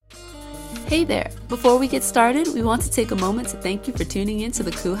Hey there! Before we get started, we want to take a moment to thank you for tuning in to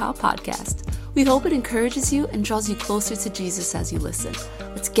the Kuhau podcast. We hope it encourages you and draws you closer to Jesus as you listen.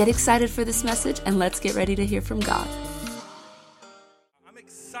 Let's get excited for this message and let's get ready to hear from God. I'm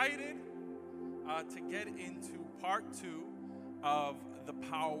excited to get into part 2 of the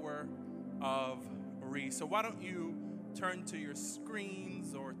power of Marie. So why don't you turn to your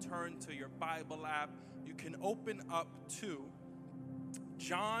screens or turn to your Bible app. You can open up to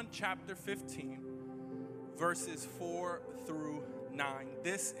John chapter 15, verses 4 through 9.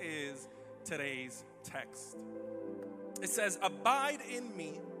 This is today's text. It says, "Abide in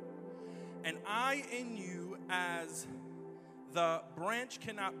me, and I in you, as the branch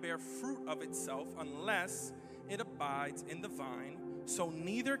cannot bear fruit of itself unless it abides in the vine, so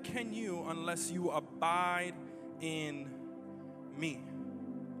neither can you unless you abide in me.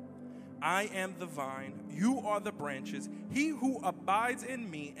 I am the vine, you are the branches. He who abides in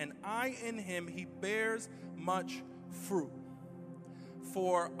me and I in him, he bears much fruit.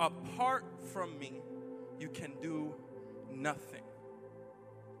 For apart from me, you can do nothing."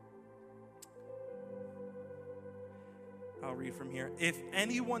 I'll read from here. "If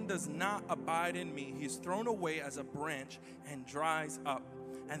anyone does not abide in me, he is thrown away as a branch and dries up.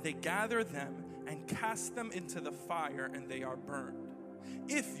 And they gather them and cast them into the fire, and they are burned.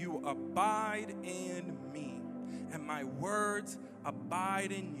 If you abide in me, and my words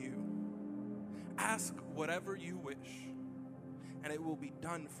abide in you, ask whatever you wish, and it will be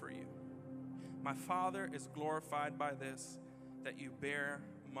done for you. My Father is glorified by this, that you bear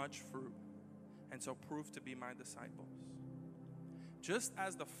much fruit, and so prove to be my disciples. Just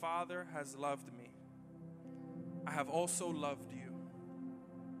as the Father has loved me, I have also loved you.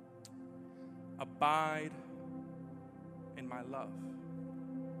 Abide in my love."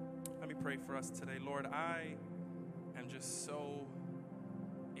 Let me pray for us today. Lord, I am just so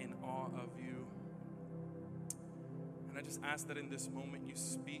in awe of you. And I just ask that in this moment you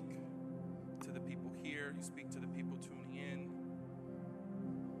speak to the people here, you speak to the people tuning in.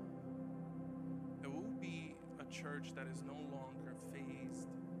 It will be a church that is no longer fazed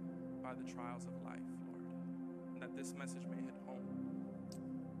by the trials of life, Lord. And that this message may hit home.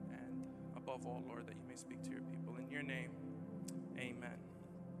 And above all, Lord, that you may speak to your people. In your name, amen.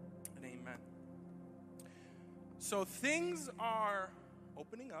 Amen. So things are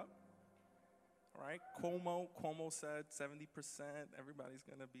opening up, all right? Cuomo said 70%. Everybody's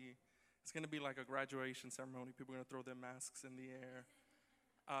going to be, it's going to be like a graduation ceremony. People are going to throw their masks in the air.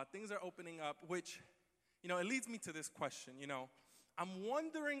 Things are opening up, which, it leads me to this question, I'm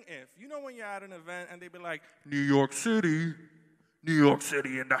wondering if, when you're at an event and they be like, New York City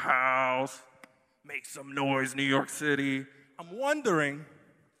in the house, make some noise, New York City. I'm wondering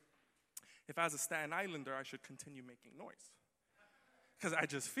if as a Staten Islander, I should continue making noise. Because I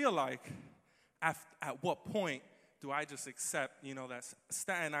just feel like, at what point do I just accept, that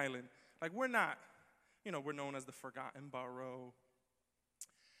Staten Island, like we're not, we're known as the forgotten borough.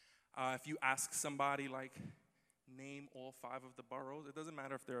 If you ask somebody, like, name all 5 of the boroughs, it doesn't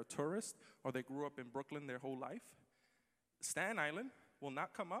matter if they're a tourist or they grew up in Brooklyn their whole life. Staten Island will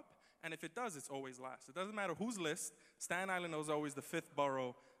not come up, and if it does, it's always last. It doesn't matter whose list, Staten Island is always the 5th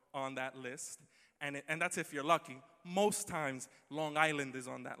borough on that list, and that's if you're lucky. Most times, Long Island is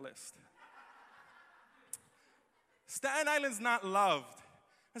on that list. Staten Island's not loved.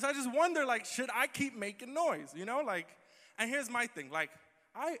 And so I just wonder, should I keep making noise, and here's my thing,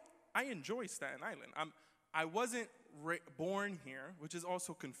 I enjoy Staten Island. I wasn't born here, which is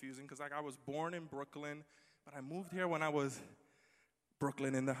also confusing, because, I was born in Brooklyn, but I moved here when I was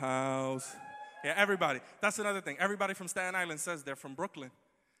Brooklyn in the house. Yeah, everybody. That's another thing. Everybody from Staten Island says they're from Brooklyn.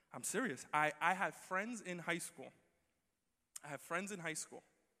 I'm serious. I had friends in high school.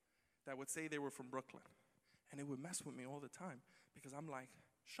 That would say they were from Brooklyn. And it would mess with me all the time because I'm like,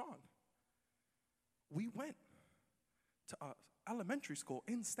 Sean, we went to elementary school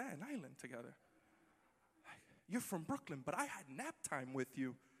in Staten Island together. You're from Brooklyn, but I had nap time with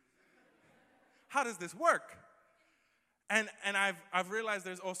you. How does this work? And I've realized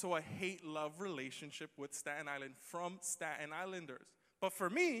there's also a hate-love relationship with Staten Island from Staten Islanders. But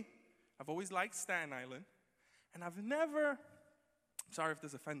for me, I've always liked Staten Island, and I've never, sorry if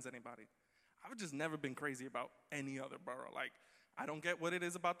this offends anybody, I've just never been crazy about any other borough. I don't get what it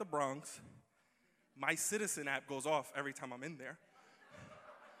is about the Bronx. My Citizen app goes off every time I'm in there.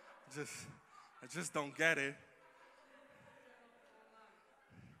 I just don't get it.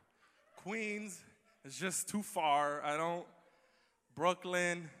 Queens is just too far.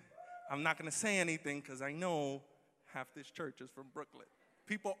 Brooklyn, I'm not going to say anything because I know half this church is from Brooklyn.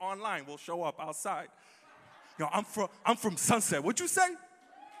 People online will show up outside. I'm from Sunset. What'd you say?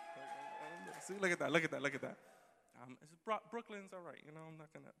 See, look at that, look at that, look at that. Brooklyn's all right, I'm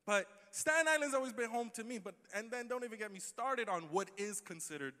not going to. But Staten Island's always been home to me. And then don't even get me started on what is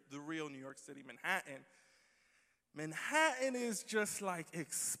considered the real New York City, Manhattan. Manhattan is just like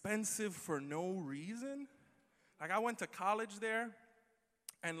expensive for no reason. Like I went to college there,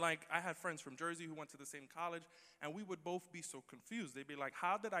 and like I had friends from Jersey who went to the same college, and we would both be so confused. They'd be like,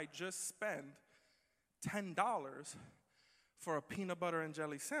 how did I just spend $10 for a peanut butter and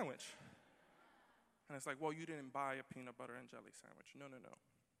jelly sandwich? And it's like, well, you didn't buy a peanut butter and jelly sandwich. No.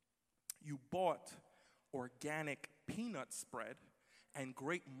 You bought organic peanut spread and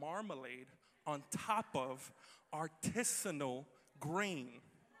grape marmalade on top of artisanal grain.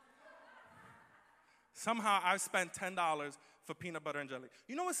 Somehow I spent $10 for peanut butter and jelly.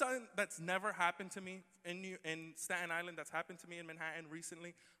 You know what's something that's never happened to me in Staten Island that's happened to me in Manhattan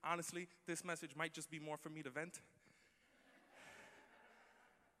recently? Honestly, this message might just be more for me to vent.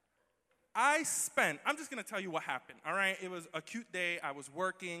 I'm just going to tell you what happened, all right? It was a cute day. I was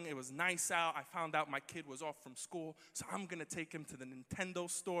working. It was nice out. I found out my kid was off from school, so I'm going to take him to the Nintendo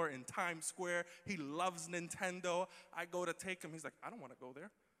store in Times Square. He loves Nintendo. I go to take him. He's like, I don't want to go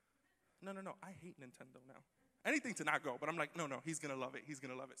there. No, I hate Nintendo now. Anything to not go, but I'm like, no, he's going to love it. He's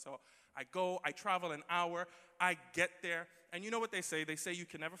going to love it. So I go, I travel an hour, I get there, and you know what they say? They say you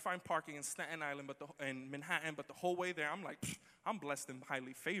can never find parking in Staten Island in Manhattan, but the whole way there, I'm like, I'm blessed and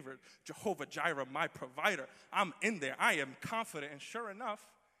highly favored. Jehovah Jireh, my provider. I'm in there. I am confident, and sure enough,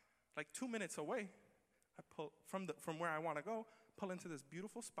 like 2 minutes away, I pull from where I want to go, pull into this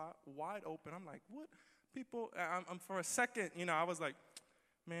beautiful spot, wide open. I'm like, what? People, I'm for a second, I was like,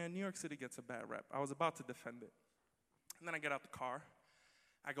 man, New York City gets a bad rep. I was about to defend it. And then I get out the car.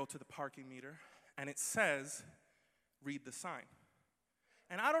 I go to the parking meter, and it says, read the sign.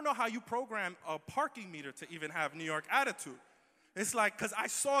 And I don't know how you program a parking meter to even have New York attitude. It's like, because I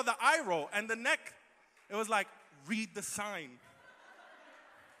saw the eye roll and the neck. It was like, read the sign.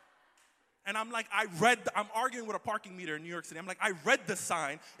 And I'm like, I'm arguing with a parking meter in New York City. I'm like, I read the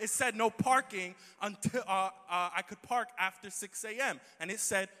sign. It said no parking until I could park after 6 a.m. And it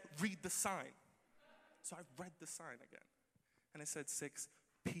said, read the sign. So I read the sign again. And it said 6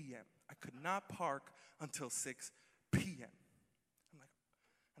 p.m. I could not park until 6 p.m. I'm like,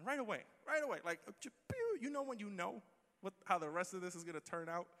 and right away, like, when you know how the rest of this is going to turn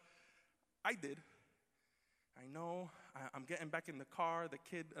out? I did. I know. I'm getting back in the car. The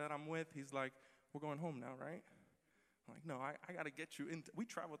kid that I'm with, he's like, we're going home now, right? I'm like, no, I got to get you in. We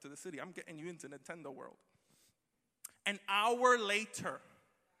traveled to the city. I'm getting you into Nintendo World. An hour later,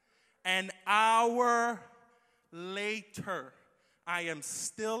 I am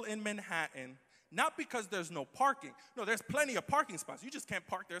still in Manhattan, not because there's no parking. No, there's plenty of parking spots. You just can't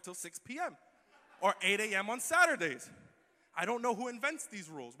park there till 6 p.m. or 8 a.m. on Saturdays. I don't know who invents these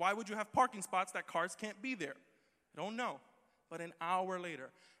rules. Why would you have parking spots that cars can't be there? I don't know. But an hour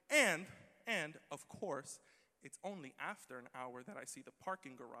later. And of course, it's only after an hour that I see the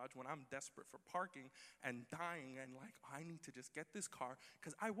parking garage when I'm desperate for parking and dying and like, I need to just get this car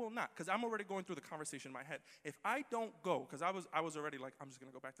because I will not. Because I'm already going through the conversation in my head. If I don't go, because I was already like, I'm just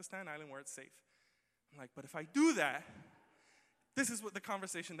going to go back to Staten Island where it's safe. I'm like, but if I do that, this is what the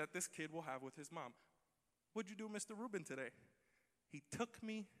conversation that this kid will have with his mom. What'd you do, Mr. Rubin, today? He took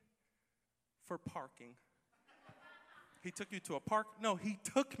me for parking. He took you to a park? No, he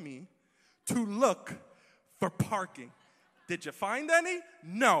took me to look for parking. Did you find any?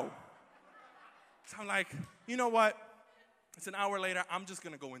 No. So I'm like, you know what? It's an hour later. I'm just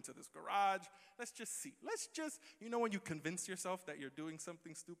going to go into this garage. Let's just see. When you convince yourself that you're doing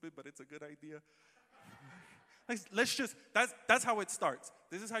something stupid, but it's a good idea. That's how it starts.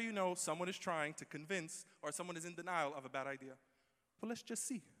 This is how you know someone is trying to convince or someone is in denial of a bad idea. But let's just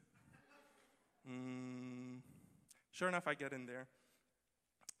see. Sure enough, I get in there.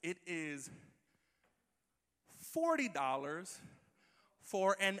 It is $40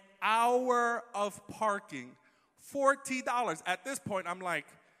 for an hour of parking. $40. At this point, I'm like,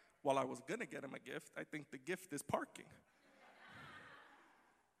 well, I was going to get him a gift. I think the gift is parking.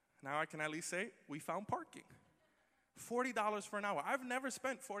 Now I can at least say we found parking. $40 for an hour. I've never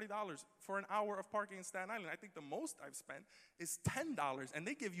spent $40 for an hour of parking in Staten Island. I think the most I've spent is $10. And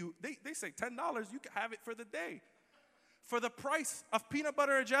they give you, they say $10, you can have it for the day. For the price of peanut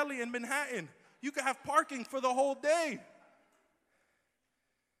butter and jelly in Manhattan, you can have parking for the whole day.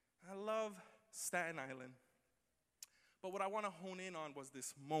 I love Staten Island. But what I want to hone in on was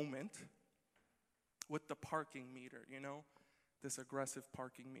this moment with the parking meter, this aggressive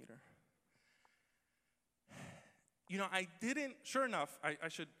parking meter. I didn't, sure enough, I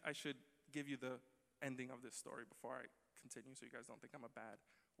should give you the ending of this story before I continue so you guys don't think I'm a bad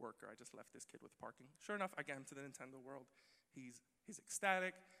worker. I just left this kid with parking. Sure enough, I get him to the Nintendo World. He's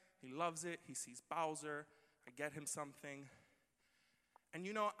ecstatic. He loves it. He sees Bowser. I get him something. And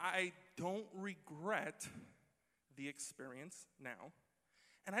you know, I don't regret the experience now.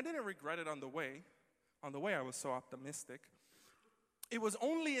 And I didn't regret it on the way. On the way, I was so optimistic. It was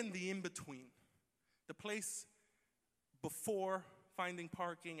only in the in-between, the place before finding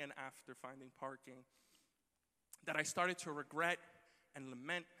parking and after finding parking, that I started to regret and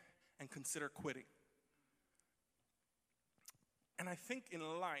lament and consider quitting. And I think in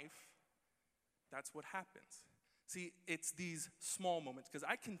life, that's what happens. See, it's these small moments, because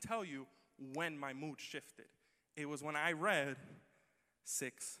I can tell you when my mood shifted. It was when I read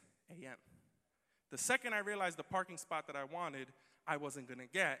 6 a.m. The second I realized the parking spot that I wanted, I wasn't going to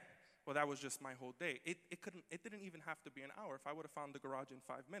get, well, that was just my whole day. It didn't even have to be an hour. If I would have found the garage in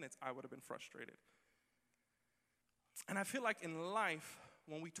 5 minutes, I would have been frustrated. And I feel like in life,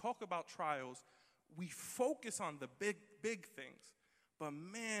 when we talk about trials, we focus on the big things. But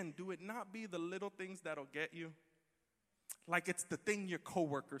man, do it not be the little things that'll get you. Like it's the thing your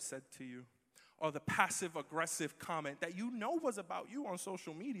coworker said to you, or the passive-aggressive comment that you know was about you on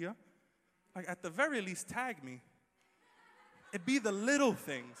social media. Like at the very least, tag me. It be the little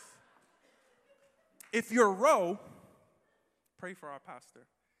things. If you're Roe, pray for our pastor.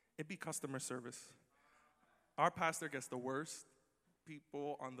 It be customer service. Our pastor gets the worst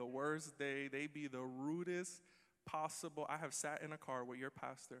people on the worst day. They be the rudest possible. I have sat in a car with your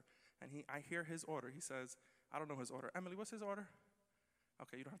pastor, and I hear his order. He says, I don't know his order. Emily, what's his order?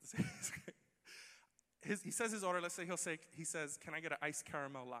 Okay, you don't have to say it. He says his order. Let's say he says, can I get an iced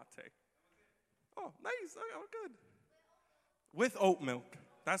caramel latte? Oh, nice. Oh, good. With oat milk.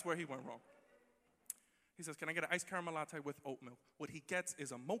 That's where he went wrong. He says, can I get an iced caramel latte with oat milk? What he gets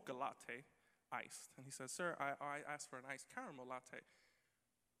is a mocha latte, iced. And he says, sir, I asked for an iced caramel latte.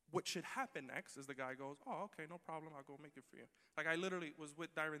 What should happen next is the guy goes, oh, okay, no problem. I'll go make it for you. Like I literally was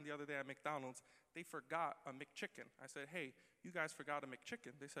with Darren the other day at McDonald's. They forgot a McChicken. I said, hey, you guys forgot a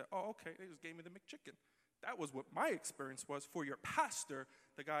McChicken. They said, oh, okay. They just gave me the McChicken. That was what my experience was. For your pastor,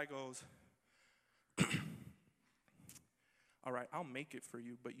 the guy goes, all right, I'll make it for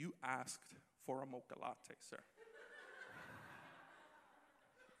you, but you asked for a mocha latte, sir.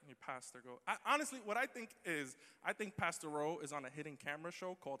 And your pastor goes, honestly, what I think Pastor Rowe is on a hidden camera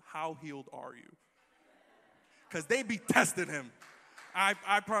show called How Healed Are You? Because they be testing him. I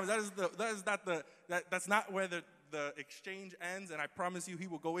promise, that's not where the exchange ends, and I promise you he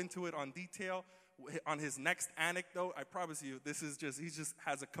will go into it on detail on his next anecdote. I promise you, he just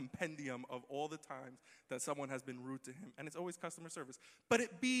has a compendium of all the times that someone has been rude to him, and it's always customer service. But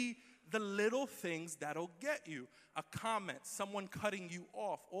it be the little things that'll get you. A comment, someone cutting you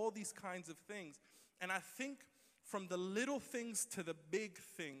off, all these kinds of things. And I think from the little things to the big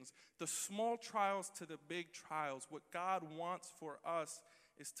things, the small trials to the big trials, what God wants for us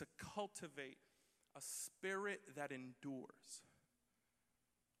is to cultivate a spirit that endures.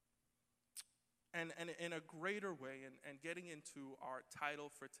 And in a greater way, and getting into our title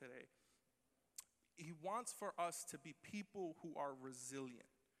for today, he wants for us to be people who are resilient.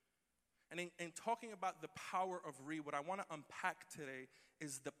 And in talking about the power of what I want to unpack today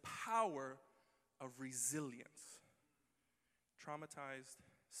is the power of resilience. Traumatized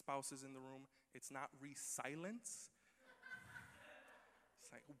spouses in the room, it's not resilience.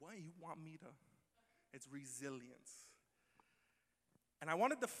 It's like, what you want me to? It's resilience. And I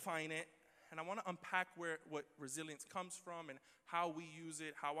want to define it. And I want to unpack what resilience comes from and how we use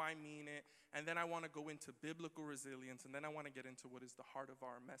it, how I mean it. And then I want to go into biblical resilience. And then I want to get into what is the heart of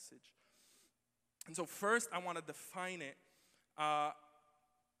our message. And so first, I want to define it. I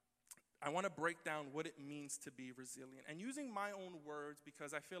want to break down what it means to be resilient. And using my own words,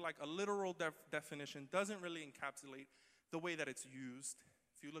 because I feel like a literal definition doesn't really encapsulate the way that it's used.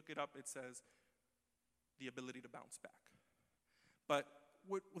 If you look it up, it says the ability to bounce back. But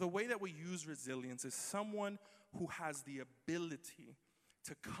the way that we use resilience is someone who has the ability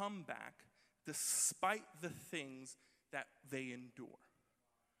to come back despite the things that they endure.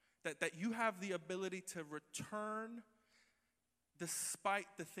 That you have the ability to return despite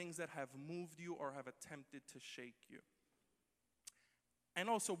the things that have moved you or have attempted to shake you. And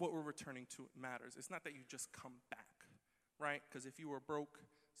also what we're returning to matters. It's not that you just come back, right? Because if you were broke,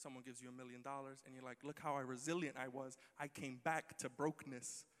 someone gives you $1 million, and you're like, look how resilient I was. I came back to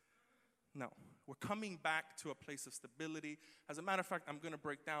brokenness. No, we're coming back to a place of stability. As a matter of fact, I'm going to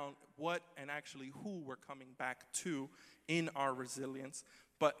break down what and actually who we're coming back to in our resilience.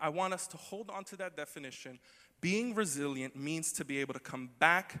 But I want us to hold on to that definition. Being resilient means to be able to come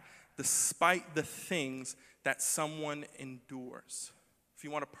back despite the things that someone endures. If you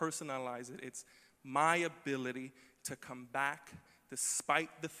want to personalize it, it's my ability to come back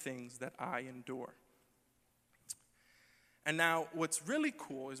despite the things that I endure. And now what's really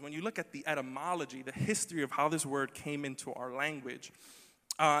cool is when you look at the etymology, the history of how this word came into our language,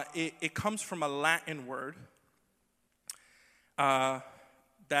 it comes from a Latin word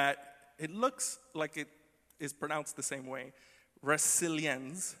that it looks like it is pronounced the same way,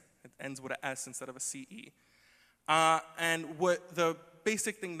 resiliens. It ends with an S instead of a CE. And what the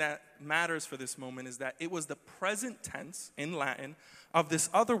basic thing that matters for this moment is that it was the present tense in Latin of this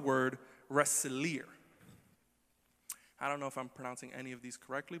other word, resiliere. I don't know if I'm pronouncing any of these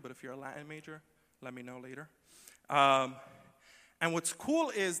correctly, but if you're a Latin major, let me know later. And what's cool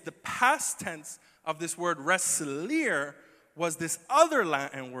is the past tense of this word resiliere was this other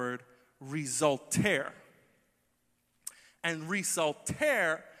Latin word, resultere. And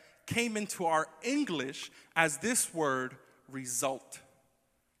resultere came into our English as this word, result.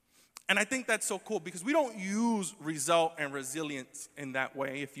 And I think that's so cool because we don't use result and resilience in that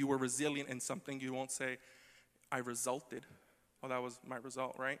way. If you were resilient in something, you won't say, I resulted. Oh, that was my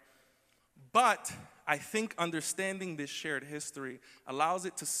result, right? But I think understanding this shared history allows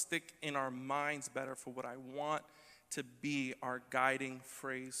it to stick in our minds better for what I want to be our guiding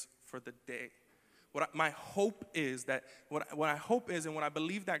phrase for the day. My hope is that, what I hope is and what I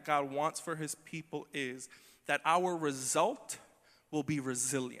believe that God wants for his people is that our result will be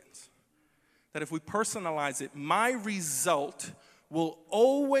resilience. That if we personalize it, my result will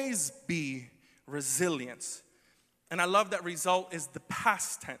always be resilience. And I love that result is the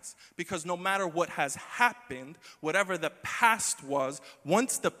past tense because no matter what has happened, whatever the past was,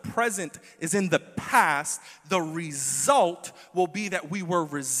 once the present is in the past, the result will be that we were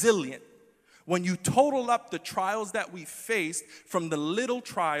resilient. When you total up the trials that we faced, from the little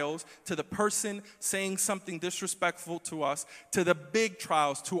trials to the person saying something disrespectful to us, to the big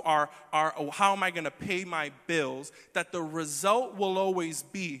trials, to our how am I going to pay my bills, that the result will always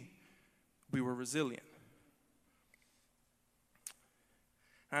be we were resilient.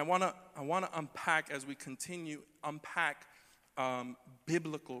 And I want to unpack as we continue,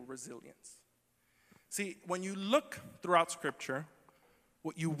 biblical resilience. See, when you look throughout Scripture,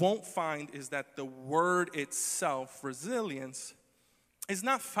 what you won't find is that the word itself, resilience, is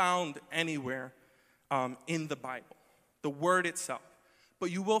not found anywhere in the Bible. The word itself. But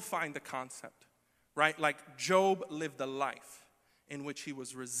you will find the concept, right? Like Job lived a life in which he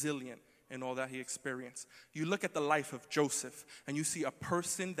was resilient in all that he experienced. You look at the life of Joseph and you see a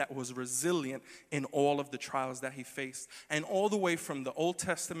person that was resilient in all of the trials that he faced. And all the way from the Old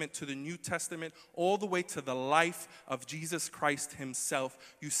Testament to the New Testament, all the way to the life of Jesus Christ himself,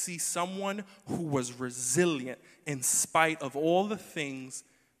 you see someone who was resilient in spite of all the things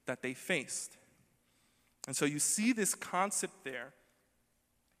that they faced. And so you see this concept there.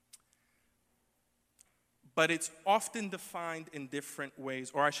 But it's often defined in different ways,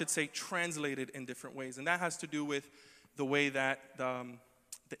 or I should say translated in different ways. And that has to do with the way that the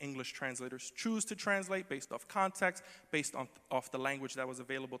English translators choose to translate based off context, based off the language that was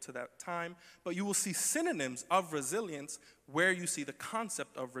available to that time. But you will see synonyms of resilience where you see the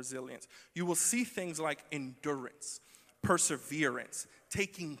concept of resilience. You will see things like endurance, perseverance,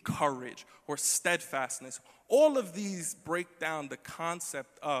 taking courage, or steadfastness. All of these break down the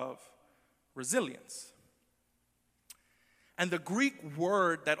concept of resilience. And the Greek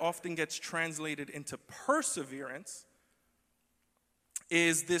word that often gets translated into perseverance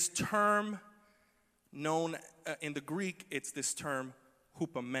is this term known, in the Greek, it's this term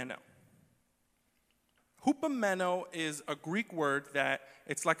hupomeno. Hupomeno is a Greek word that,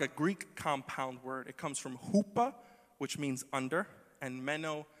 it's like a Greek compound word. It comes from hupa, which means under, and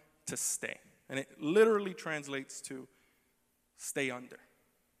meno, to stay. And it literally translates to stay under.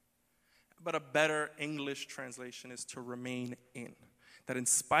 But a better English translation is to remain in. That in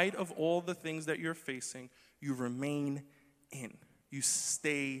spite of all the things that you're facing, you remain in. You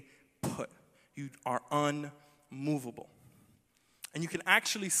stay put. You are unmovable. And you can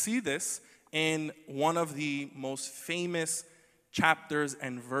actually see this in one of the most famous chapters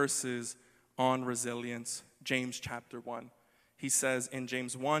and verses on resilience, James chapter 1. He says in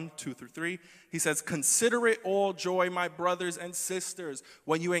James 1, 2 through 3, he says, "Consider it all joy, my brothers and sisters,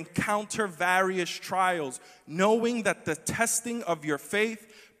 when you encounter various trials, knowing that the testing of your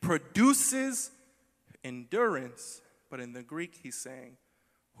faith produces endurance." But in the Greek, he's saying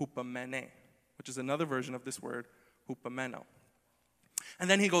hupomene, which is another version of this word, hupomeno. And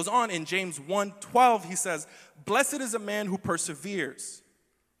then he goes on in James 1:12, he says, "Blessed is a man who perseveres,"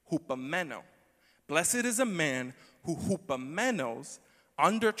 hupomeno. Blessed is a man who hupomenos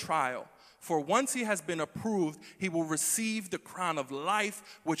under trial, For once he has been approved, he will receive the crown of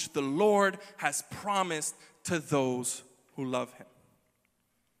life, which the Lord has promised to those who love him.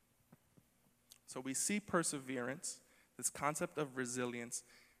 So we see perseverance, this concept of resilience,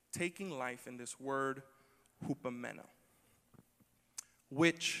 taking life in this word, hupomeno,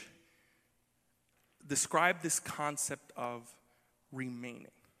 which describe this concept of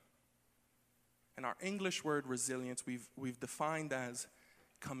remaining. And our English word resilience, we've defined as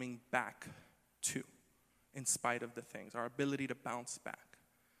coming back to, in spite of the things, our ability to bounce back.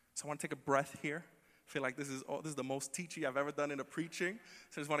 So I want to take a breath here. I feel like this is the most teachy I've ever done in a preaching.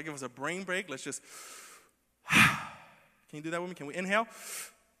 So I just want to give us a brain break. Let's just, can you do that with me? Can we inhale?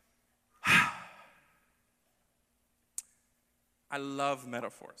 I love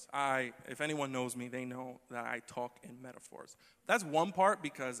metaphors. If anyone knows me, they know that I talk in metaphors. That's one part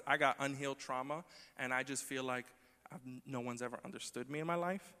because I got unhealed trauma, and I just feel like no one's ever understood me in my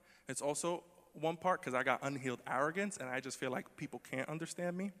life. It's also one part because I got unhealed arrogance, and I just feel like people can't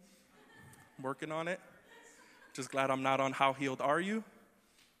understand me. I'm working on it. Just glad I'm not on How Healed Are You?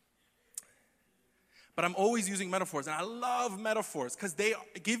 But I'm always using metaphors, and I love metaphors because they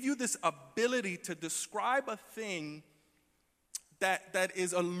give you this ability to describe a thing that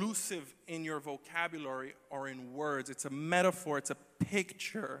is elusive in your vocabulary or in words. It's a metaphor, it's a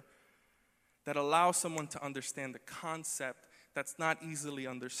picture that allows someone to understand the concept that's not easily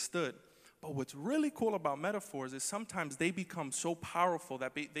understood. But what's really cool about metaphors is sometimes they become so powerful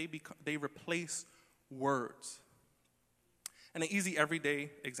that they replace words. And an easy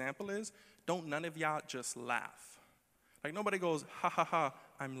everyday example is, don't none of y'all just laugh. Like nobody goes, ha ha ha,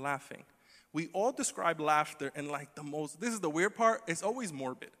 I'm laughing. We all describe laughter in like the most, this is the weird part, it's always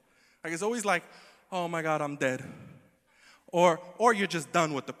morbid. Like it's always like, oh my God, I'm dead. Or you're just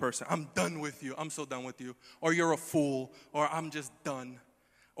done with the person. I'm done with you. I'm so done with you. Or you're a fool. Or I'm just done.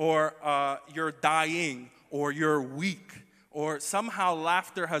 Or you're dying. Or you're weak. Or somehow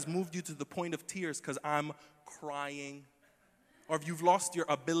laughter has moved you to the point of tears because I'm crying. Or if you've lost your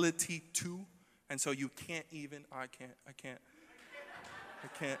ability to, and so you can't even, I can't.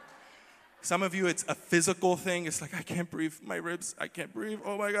 Some of you, it's a physical thing. It's like, I can't breathe. My ribs, I can't breathe.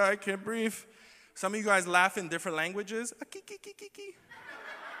 Oh my God, I can't breathe. Some of you guys laugh in different languages.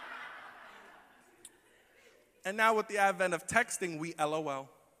 And now with the advent of texting, we LOL.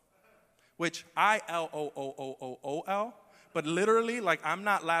 Which I LOOOOOL. But literally, like, I'm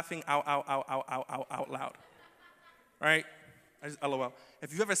not laughing out loud. Right? I just LOL.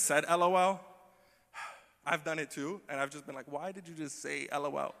 If you've ever said LOL, I've done it too, and I've just been like, why did you just say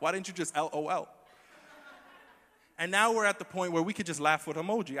LOL? Why didn't you just LOL? And now we're at the point where we could just laugh with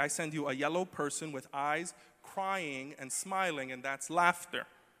emoji. I send you a yellow person with eyes crying and smiling, and that's laughter.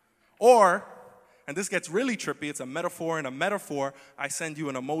 Or, and this gets really trippy, it's a metaphor in a metaphor, I send you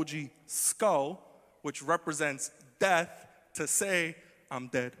an emoji skull, which represents death, to say, I'm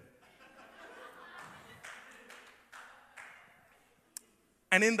dead.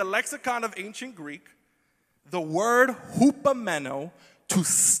 And in the lexicon of ancient Greek, the word hupomeno, to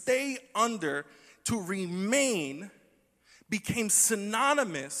stay under, to remain, became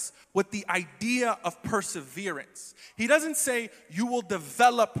synonymous with the idea of perseverance. He doesn't say you will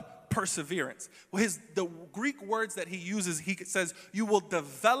develop perseverance. The Greek words that he uses, he says you will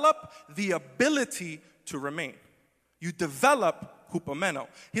develop the ability to remain. You develop hupomeno.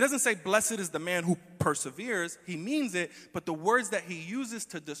 He doesn't say blessed is the man who perseveres. He means it, but the words that he uses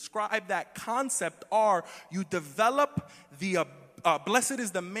to describe that concept are you develop the blessed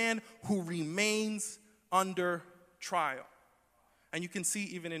is the man who remains under trial. And you can see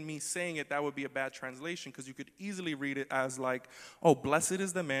even in me saying it, that would be a bad translation because you could easily read it as like, oh, blessed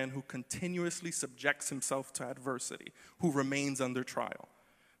is the man who continuously subjects himself to adversity, who remains under trial.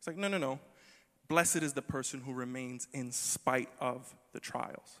 It's like, no. Blessed is the person who remains in spite of the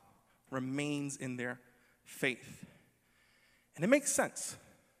trials, remains in their faith. And it makes sense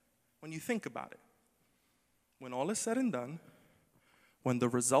when you think about it. When all is said and done, when the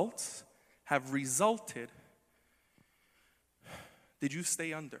results have resulted, did you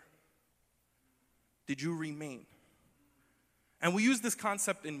stay under? Did you remain? And we use this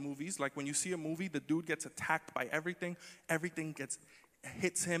concept in movies, like when you see a movie, the dude gets attacked by everything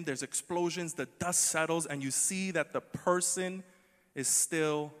hits him, there's explosions, the dust settles, and you see that the person is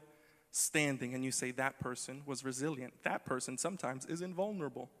still standing, and you say that person was resilient. That person sometimes is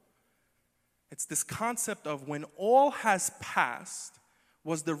invulnerable. It's this concept of when all has passed,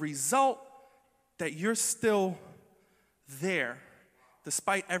 was the result that you're still there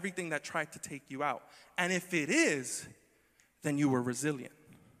despite everything that tried to take you out. And if it is, then you were resilient.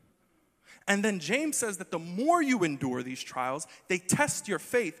 And then James says that the more you endure these trials, they test your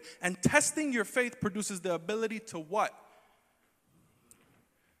faith. And testing your faith produces the ability to what?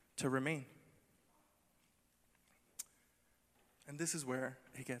 To remain. And this is where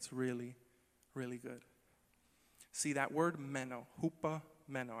it gets really, really good. See, that word meno, hupa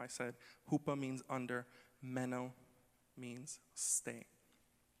meno, I said, hupa means under, meno means stay.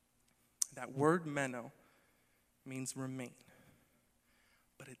 That word meno means remain.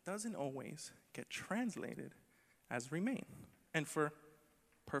 But it doesn't always get translated as remain. And for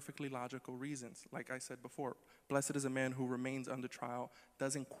perfectly logical reasons. Like I said before, blessed is a man who remains under trial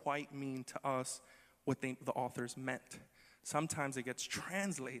doesn't quite mean to us what the authors meant. Sometimes it gets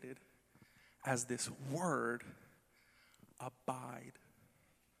translated as this word, abide.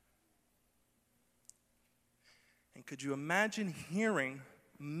 And could you imagine hearing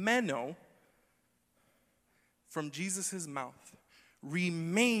meno from Jesus' mouth?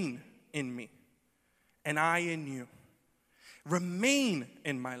 Remain in me, and I in you. Remain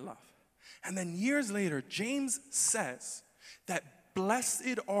in my love. And then years later, James says that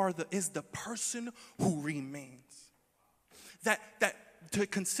blessed is the person who remains. That to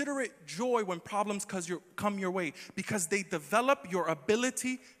consider it joy when problems come your way, because they develop your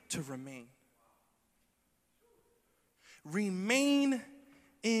ability to remain. Remain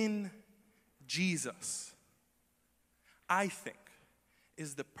in Jesus, I think,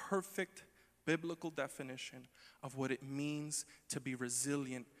 is the perfect biblical definition of what it means to be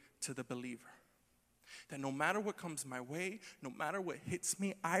resilient to the believer. That no matter what comes my way, no matter what hits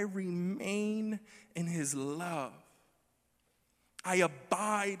me, I remain in his love. I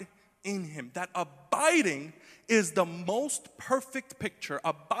abide in him. That abiding is the most perfect picture.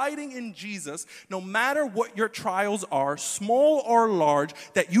 Abiding in Jesus, no matter what your trials are, small or large,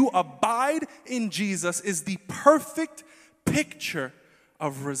 that you abide in Jesus is the perfect picture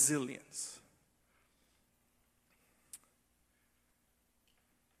of resilience.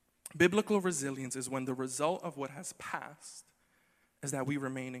 Biblical resilience is when the result of what has passed is that we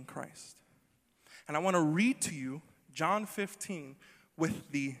remain in Christ. And I want to read to you John 15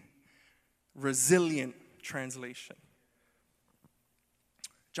 with the resilient translation.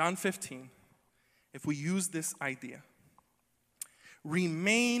 John 15, if we use this idea,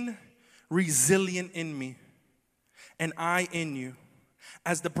 remain resilient in me, and I in you.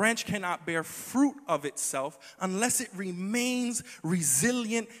 As the branch cannot bear fruit of itself unless it remains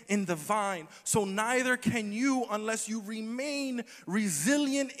resilient in the vine, so neither can you unless you remain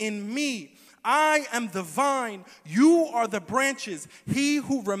resilient in me. I am the vine, you are the branches. He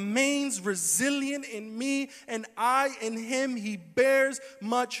who remains resilient in me and I in him, he bears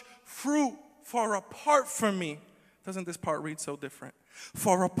much fruit. For apart from me, doesn't this part read so different?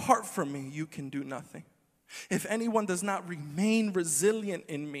 For apart from me, you can do nothing. If anyone does not remain resilient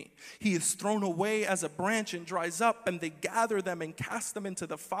in me, he is thrown away as a branch and dries up, and they gather them and cast them into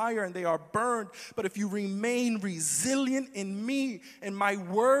the fire, and they are burned. But if you remain resilient in me, and my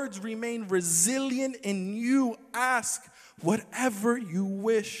words remain resilient in you, ask whatever you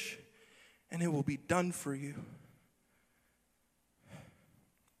wish, and it will be done for you.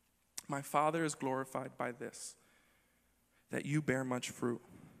 My Father is glorified by this, that you bear much fruit,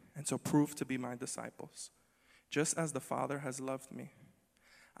 and so prove to be my disciples. Just as the Father has loved me,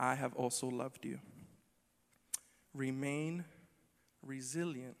 I have also loved you. Remain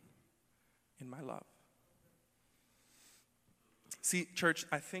resilient in my love. See, church,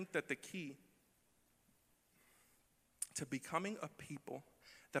 I think that the key to becoming a people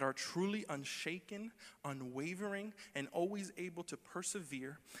that are truly unshaken, unwavering, and always able to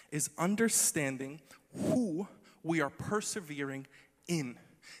persevere is understanding who we are persevering in.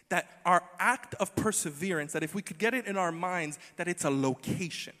 That our act of perseverance, that if we could get it in our minds, that it's a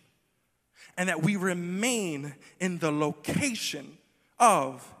location. And that we remain in the location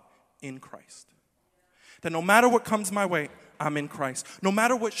of in Christ. That no matter what comes my way, I'm in Christ. No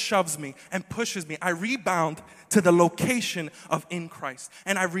matter what shoves me and pushes me, I rebound to the location of in Christ.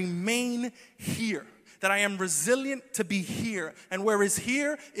 And I remain here. That I am resilient to be here. And where is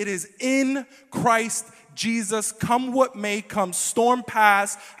here? It is in Christ Jesus. Come what may, come storm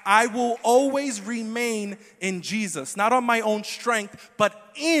pass, I will always remain in Jesus. Not on my own strength,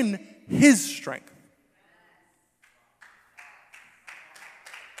 but in his strength.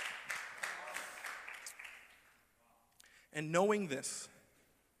 And knowing this,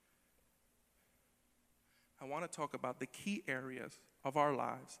 I want to talk about the key areas of our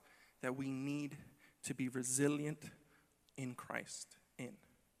lives that we need to be resilient in Christ in.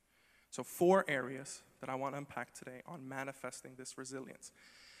 So 4 areas that I want to unpack today on manifesting this resilience.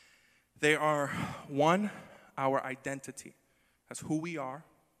 They are, 1, our identity. That's who we are,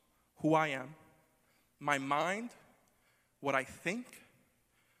 who I am, my mind, what I think,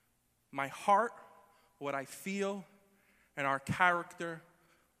 my heart, what I feel, and our character,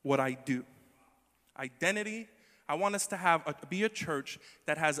 what I do. Identity, I want us to be a church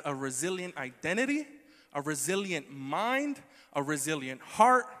that has a resilient identity, a resilient mind, a resilient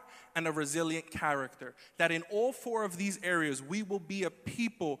heart, and a resilient character. That in all four of these areas, we will be a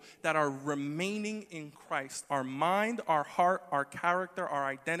people that are remaining in Christ. Our mind, our heart, our character, our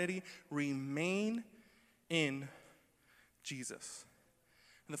identity remain in Jesus.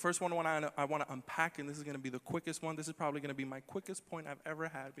 And the first one I want to unpack, and this is going to be the quickest one. This is probably going to be my quickest point I've ever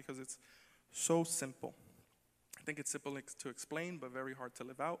had because it's so simple. I think it's simple to explain, but very hard to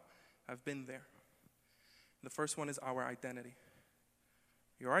live out. I've been there. The first one is our identity.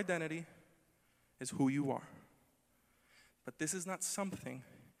 Your identity is who you are. But this is not something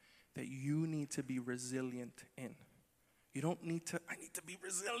that you need to be resilient in. You don't need to, I need to be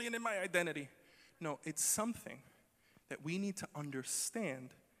resilient in my identity. No, it's something that we need to understand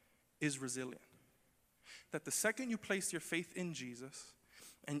is resilient. That the second you placed your faith in Jesus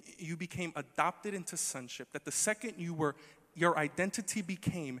and you became adopted into sonship, that the second your identity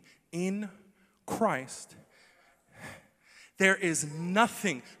became in Christ, there is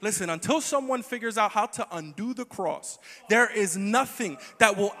nothing, listen, until someone figures out how to undo the cross, there is nothing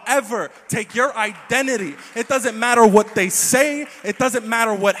that will ever take your identity. It doesn't matter what they say. It doesn't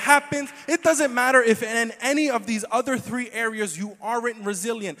matter what happens. It doesn't matter if in any of these other three areas you aren't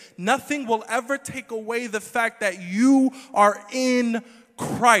resilient. Nothing will ever take away the fact that you are in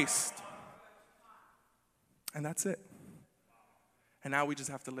Christ. And that's it. And now we just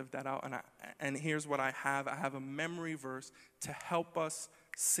have to live that out. And here's what I have. I have a memory verse to help us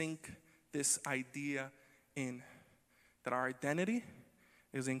sink this idea in. That our identity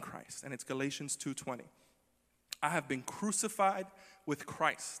is in Christ. And it's Galatians 2:20. I have been crucified with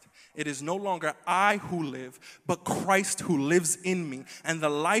Christ. It is no longer I who live, but Christ who lives in me. And the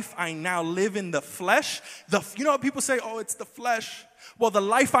life I now live in the flesh, you know what people say, oh, it's the flesh. Well, the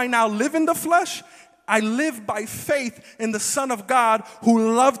life I now live in the flesh, I live by faith in the Son of God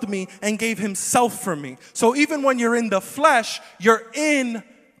who loved me and gave himself for me. So even when you're in the flesh, you're in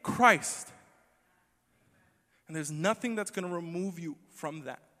Christ. And there's nothing that's going to remove you from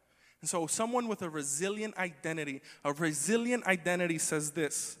that. And so someone with a resilient identity says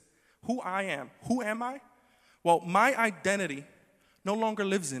this: who I am. Who am I? Well, my identity no longer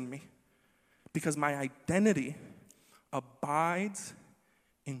lives in me because my identity abides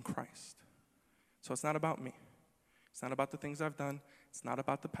in Christ. So it's not about me. It's not about the things I've done. It's not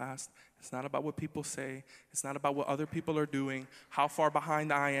about the past. It's not about what people say. It's not about what other people are doing, how far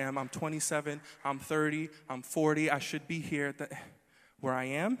behind I am. I'm 27, I'm 30, I'm 40. I should be here. Where I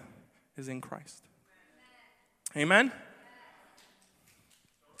am is in Christ. Amen?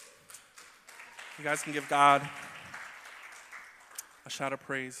 You guys can give God a shout of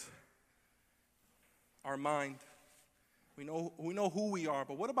praise. Our mind. We know who we are,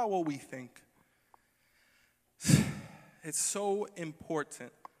 but what about what we think? It's so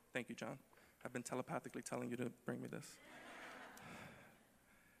important. Thank you, John. I've been telepathically telling you to bring me this.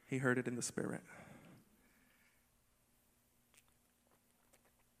 He heard it in the spirit.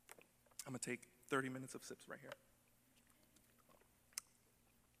 I'm going to take 30 minutes of sips right here.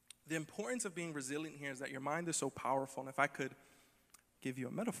 The importance of being resilient here is that your mind is so powerful. And if I could give you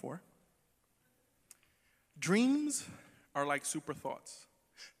a metaphor, dreams are like super thoughts.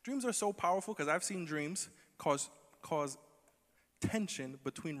 Dreams are so powerful because I've seen dreams cause tension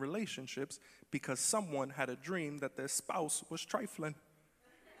between relationships because someone had a dream that their spouse was trifling.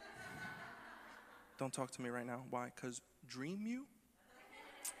 Don't talk to me right now. Why? Because dream you?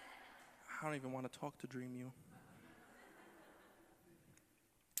 I don't even want to talk to dream you.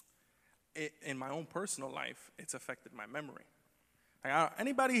 In my own personal life, it's affected my memory. Like,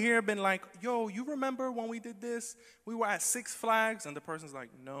 anybody here been like, yo, you remember when we did this? We were at Six Flags, and the person's like,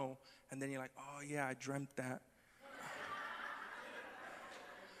 no. And then you're like, oh, yeah, I dreamt that.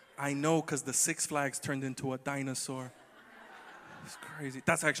 I know, because the Six Flags turned into a dinosaur. It's crazy.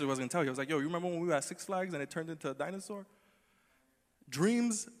 That's actually what I was going to tell you. I was like, yo, you remember when we were at Six Flags and it turned into a dinosaur?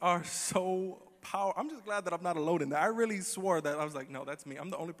 Dreams are so powerful. I'm just glad that I'm not alone in that. I really swore that I was like, no, that's me. I'm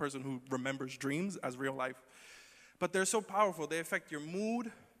the only person who remembers dreams as real life. But they're so powerful. They affect your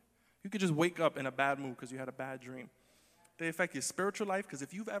mood. You could just wake up in a bad mood because you had a bad dream. They affect your spiritual life because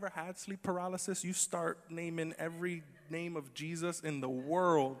if you've ever had sleep paralysis, you start naming every name of Jesus in the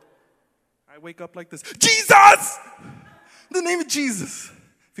world. I wake up like this, Jesus! The name of Jesus.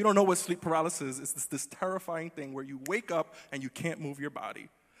 If you don't know what sleep paralysis is, it's this terrifying thing where you wake up and you can't move your body,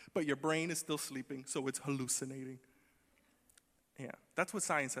 but your brain is still sleeping, so it's hallucinating. Yeah, that's what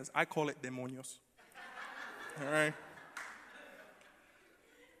science says. I call it demonios. All right?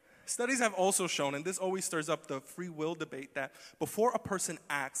 Studies have also shown, and this always stirs up the free will debate, that before a person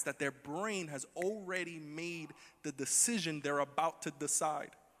acts, that their brain has already made the decision they're about to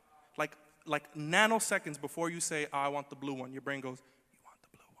decide. Like nanoseconds before you say, I want the blue one, your brain goes, you want the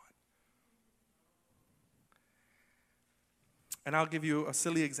blue one. And I'll give you a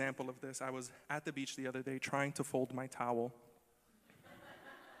silly example of this. I was at the beach the other day trying to fold my towel.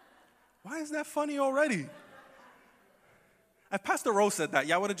 Why is that funny already? If Pastor Rose said that,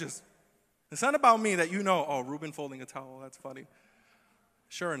 y'all would have just, it's not about me that you know, oh, Ruben folding a towel, that's funny.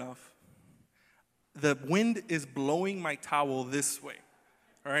 Sure enough, the wind is blowing my towel this way.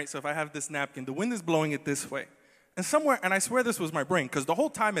 All right, so if I have this napkin, the wind is blowing it this way. And somewhere, and I swear this was my brain, because the whole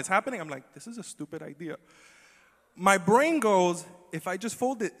time it's happening, I'm like, this is a stupid idea. My brain goes, if I just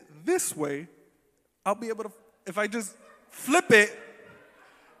fold it this way, I'll be able to, if I just flip it,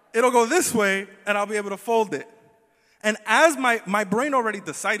 it'll go this way, and I'll be able to fold it. And as my brain already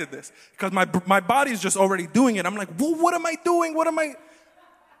decided this, because my body's just already doing it, I'm like, well, what am I doing?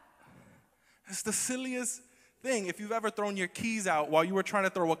 It's the silliest thing. If you've ever thrown your keys out while you were trying to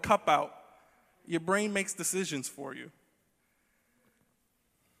throw a cup out, your brain makes decisions for you.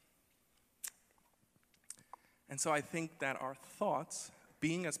 And so I think that our thoughts,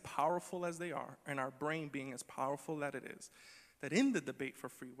 being as powerful as they are, and our brain being as powerful that it is, that in the debate for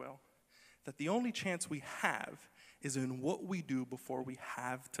free will, that the only chance we have is in what we do before we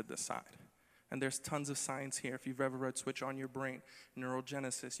have to decide. And there's tons of science here. If you've ever read Switch on Your Brain,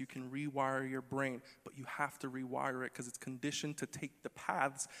 neurogenesis, you can rewire your brain, but you have to rewire it because it's conditioned to take the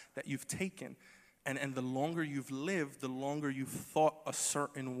paths that you've taken. And the longer you've lived, the longer you've thought a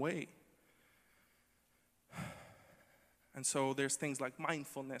certain way. And so there's things like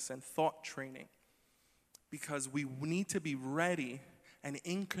mindfulness and thought training, because we need to be ready and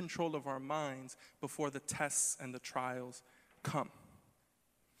in control of our minds before the tests and the trials come.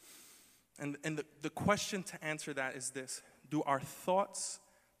 And the question to answer that is this: do our thoughts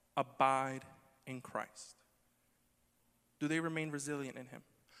abide in Christ? Do they remain resilient in Him?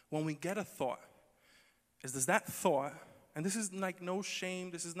 When we get a thought, does that thought, and this is like no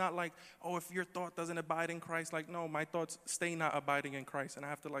shame, this is not like, oh, if your thought doesn't abide in Christ, like, no, my thoughts stay not abiding in Christ, and I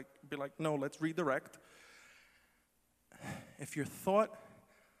have to be like, no, let's redirect. If your thought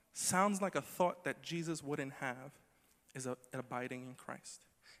sounds like a thought that Jesus wouldn't have, is abiding in Christ.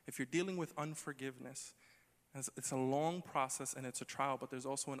 If you're dealing with unforgiveness, it's a long process and it's a trial, but there's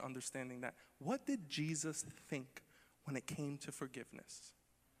also an understanding that, what did Jesus think when it came to forgiveness?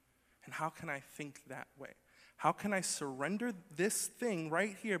 And how can I think that way? How can I surrender this thing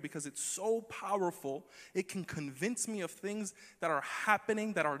right here, because it's so powerful, it can convince me of things that are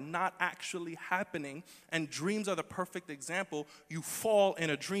happening that are not actually happening, and dreams are the perfect example. You fall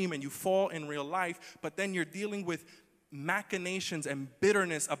in a dream and you fall in real life, but then you're dealing with machinations and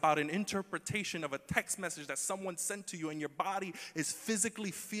bitterness about an interpretation of a text message that someone sent to you, and your body is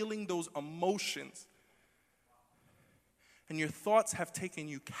physically feeling those emotions. And your thoughts have taken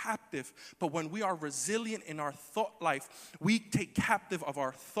you captive. But when we are resilient in our thought life, we take captive of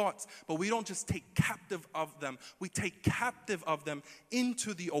our thoughts. But we don't just take captive of them. We take captive of them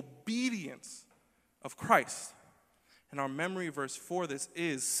into the obedience of Christ. And our memory verse for this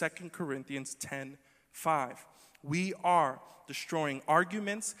is 2 Corinthians 10:5. We are destroying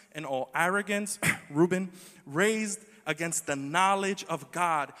arguments and all arrogance, Reuben, raised against the knowledge of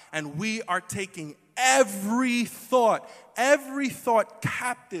God. And we are taking every thought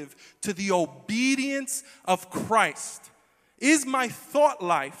captive to the obedience of Christ. Is my thought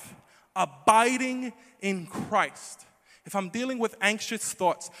life abiding in Christ? If I'm dealing with anxious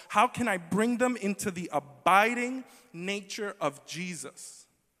thoughts, how can I bring them into the abiding nature of Jesus?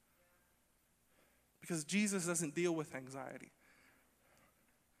 Because Jesus doesn't deal with anxiety.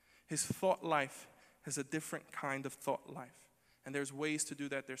 His thought life is a different kind of thought life. And there's ways to do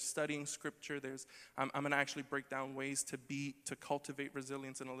that. There's studying scripture. I'm going to actually break down ways to cultivate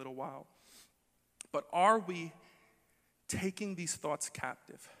resilience in a little while. But are we taking these thoughts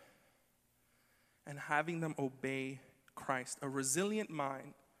captive and having them obey Christ? A resilient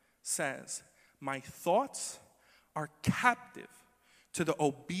mind says, my thoughts are captive to the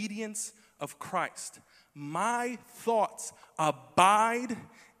obedience of Christ. My thoughts abide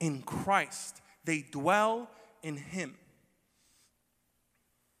in Christ. They dwell in Him.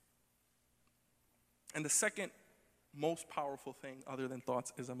 And the second most powerful thing other than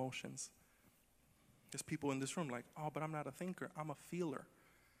thoughts is emotions. There's people in this room like, oh, but I'm not a thinker, I'm a feeler.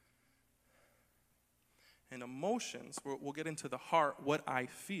 And emotions, we'll get into the heart, what I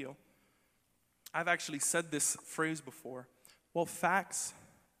feel. I've actually said this phrase before. Well, facts,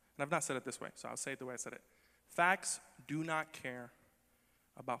 and I've not said it this way, so I'll say it the way I said it. Facts do not care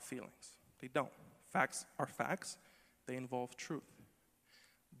about feelings. They don't. Facts are facts. They involve truth.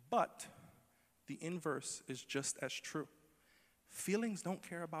 But the inverse is just as true. Feelings don't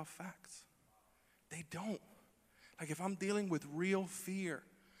care about facts. They don't. Like if I'm dealing with real fear,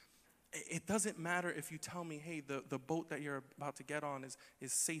 it doesn't matter if you tell me, hey, the boat that you're about to get on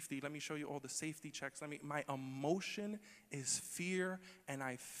is safety. Let me show you all the safety checks. My emotion is fear, and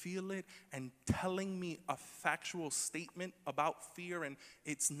I feel it, and telling me a factual statement about fear, and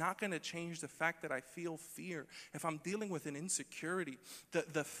it's not going to change the fact that I feel fear. If I'm dealing with an insecurity,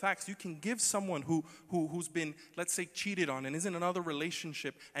 the facts, you can give someone who's been, let's say, cheated on and is in another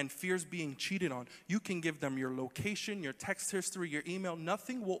relationship and fears being cheated on, you can give them your location, your text history, your email.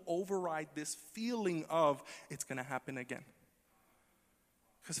 Nothing will override this feeling of it's going to happen again.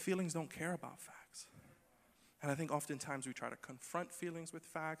 Because feelings don't care about facts. And I think oftentimes we try to confront feelings with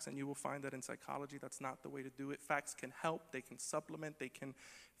facts, and you will find that in psychology that's not the way to do it. Facts can help, they can supplement, they can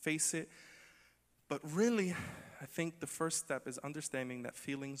face it. But really, I think the first step is understanding that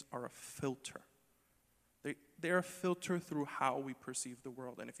feelings are a filter. They're a filter through how we perceive the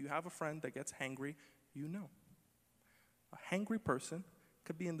world. And if you have a friend that gets hangry, you know. A hangry person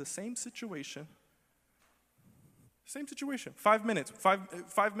could be in the same situation. 5 minutes.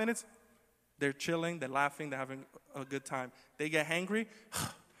 Five minutes, they're chilling, they're laughing, they're having a good time. They get hangry,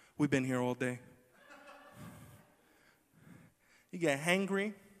 we've been here all day. You get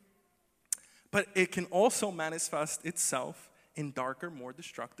hangry, but it can also manifest itself in darker, more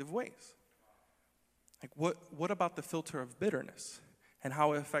destructive ways. Like what about the filter of bitterness and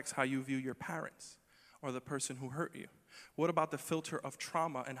how it affects how you view your parents or the person who hurt you? What about the filter of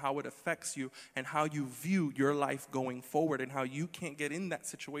trauma and how it affects you and how you view your life going forward and how you can't get in that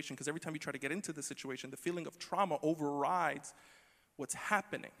situation? Because every time you try to get into the situation, the feeling of trauma overrides what's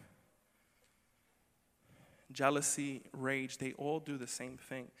happening. Jealousy, rage, they all do the same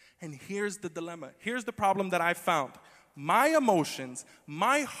thing. And here's the dilemma. Here's the problem that I found. My emotions,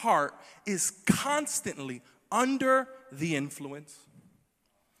 my heart is constantly under the influence.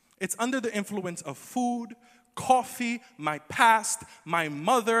 It's under the influence of food, coffee, my past, my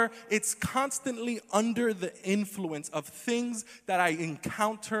mother. It's constantly under the influence of things that I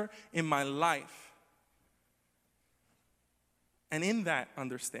encounter in my life. And in that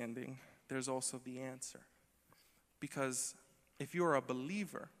understanding, there's also the answer. Because if you're a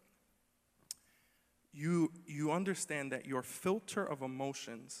believer, you understand that your filter of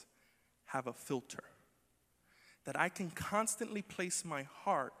emotions have a filter. That I can constantly place my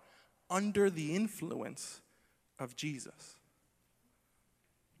heart under the influence of Jesus.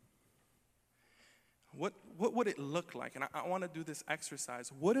 What would it look like? And I want to do this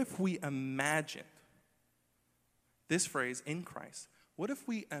exercise. What if we imagined this phrase, in Christ? What if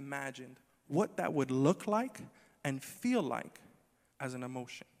we imagined what that would look like and feel like as an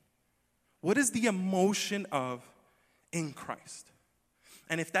emotion? What is the emotion of in Christ?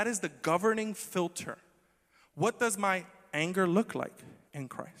 And if that is the governing filter, what does my anger look like in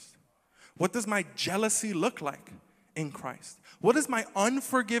Christ? What does my jealousy look like in Christ? What does my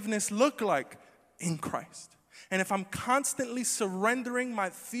unforgiveness look like in Christ? And if I'm constantly surrendering my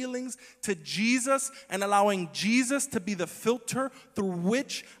feelings to Jesus and allowing Jesus to be the filter through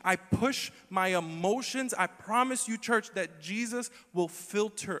which I push my emotions, I promise you, church, that Jesus will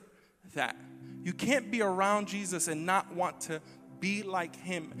filter that. You can't be around Jesus and not want to be like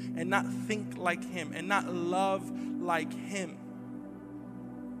him and not think like him and not love like him.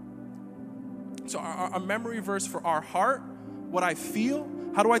 So our memory verse for our heart, what I feel,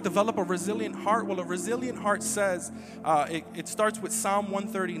 how do I develop a resilient heart? Well, a resilient heart says, it starts with Psalm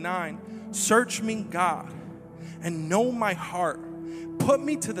 139. Search me, God, and know my heart. Put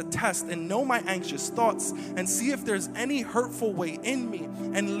me to the test and know my anxious thoughts and see if there's any hurtful way in me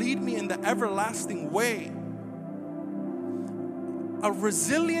and lead me in the everlasting way. A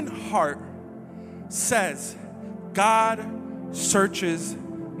resilient heart says, God searches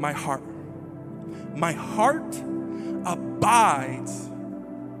my heart. My heart abides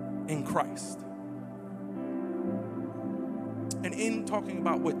in Christ. And in talking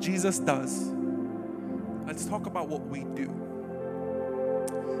about what Jesus does, let's talk about what we do.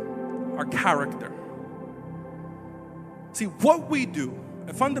 Our character. See, what we do,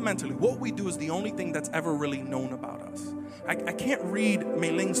 fundamentally, what we do is the only thing that's ever really known about us. I can't read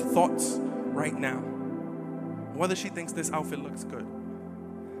Mei Ling's thoughts right now, whether she thinks this outfit looks good.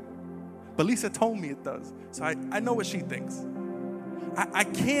 But Lisa told me it does, so I know what she thinks. I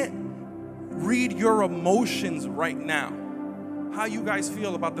can't read your emotions right now, how you guys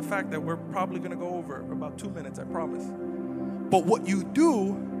feel about the fact that we're probably going to go over about 2 minutes, I promise. But what you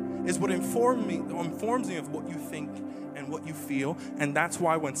do is what informs me of what you think and what you feel. And that's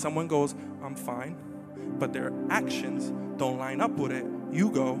why when someone goes, I'm fine, but their actions don't line up with it, you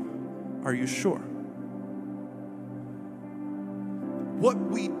go, are you sure? What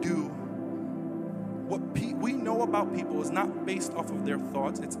we do, what we know about people is not based off of their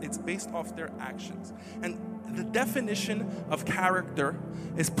thoughts, it's based off their actions. And the definition of character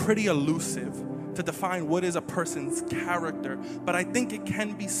is pretty elusive to define what is a person's character, but I think it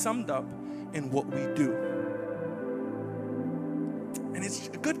can be summed up in what we do. And it's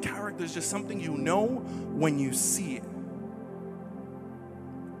a good character is just something you know when you see it.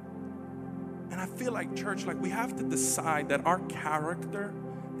 And I feel like, church, like we have to decide that our character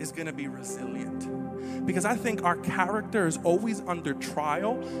is going to be resilient. Because I think our character is always under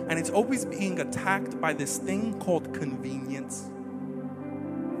trial, and it's always being attacked by this thing called convenience.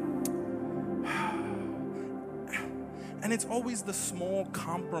 And it's always the small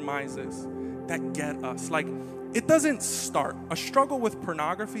compromises that get us. Like, it doesn't start. A struggle with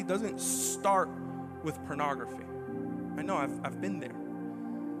pornography doesn't start with pornography. I know, I've been there.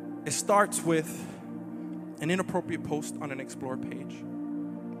 It starts with an inappropriate post on an Explore page.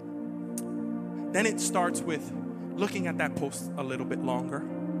 Then it starts with looking at that post a little bit longer.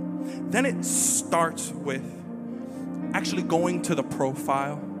 Then it starts with actually going to the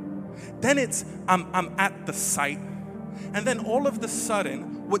profile. Then it's I'm at the site. And then all of the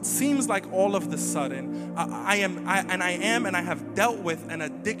sudden, what seems like all of the sudden, I have dealt with an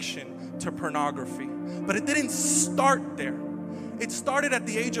addiction to pornography. But it didn't start there. It started at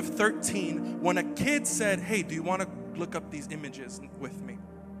the age of 13 when a kid said, hey, do you want to look up these images with me?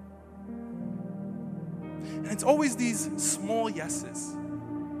 And it's always these small yeses.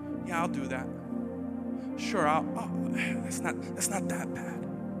 Yeah, I'll do that. Sure, that's not that bad.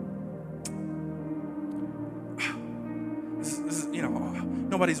 This is,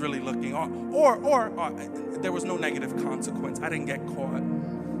 nobody's really looking. Or there was no negative consequence. I didn't get caught.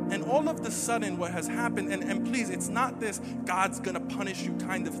 And all of the sudden what has happened, and please, it's not this God's going to punish you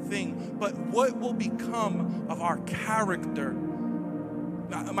kind of thing, but what will become of our character.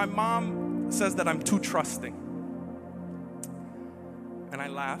 My mom says that I'm too trusting. And I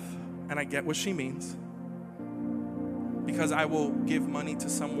laugh, and I get what she means. Because I will give money to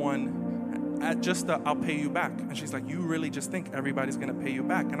someone at just I'll pay you back. And she's like, you really just think everybody's going to pay you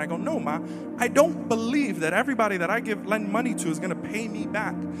back? And I go, no, Ma, I don't believe that everybody that I lend money to is going to pay me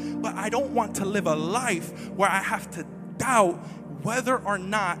back. But I don't want to live a life where I have to doubt whether or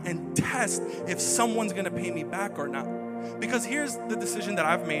not and test if someone's going to pay me back or not. Because here's the decision that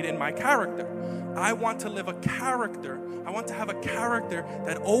I've made in my character. I want to live a character. I want to have a character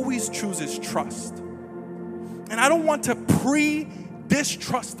that always chooses trust. And I don't want to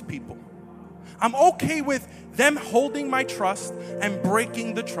distrust people. I'm okay with them holding my trust and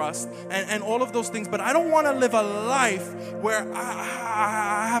breaking the trust and all of those things, but I don't want to live a life where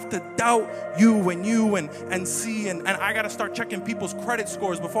I have to doubt you and see, and I got to start checking people's credit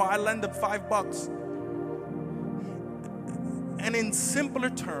scores before I lend them $5. And in simpler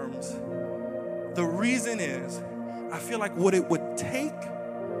terms, the reason is I feel like what it would take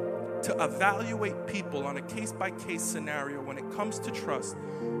to evaluate people on a case-by-case scenario when it comes to trust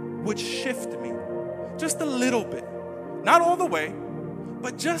would shift me just a little bit. Not all the way,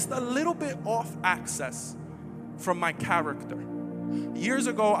 but just a little bit off axis from my character. Years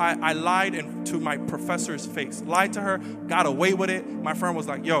ago, I lied to my professor's face. Lied to her, got away with it. My friend was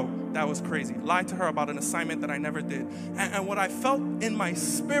like, yo, that was crazy. Lied to her about an assignment that I never did. And what I felt in my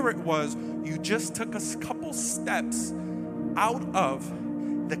spirit was, you just took a couple steps out of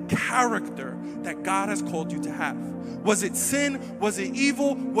the character that God has called you to have. Was it sin? Was it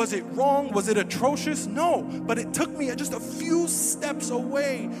evil? Was it wrong? Was it atrocious? No, but it took me just a few steps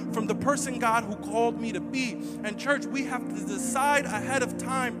away from the person God who called me to be. And church, we have to decide ahead of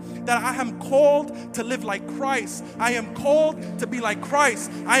time that I am called to live like Christ. I am called to be like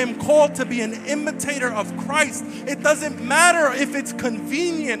Christ. I am called to be an imitator of Christ. It doesn't matter if it's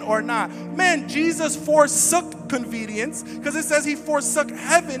convenient or not. Man, Jesus forsook convenience because it says he forsook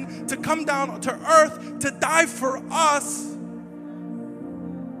heaven to come down to earth to die for us.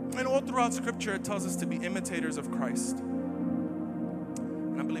 And all throughout Scripture, it tells us to be imitators of Christ.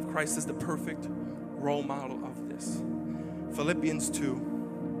 And I believe Christ is the perfect role model of this. Philippians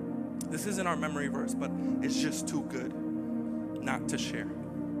 2. This isn't our memory verse, but it's just too good not to share.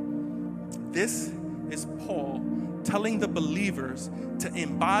 This is Paul telling the believers to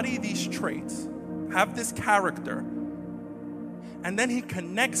embody these traits, have this character, and then he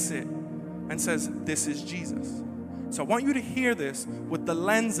connects it and says, this is Jesus. So I want you to hear this with the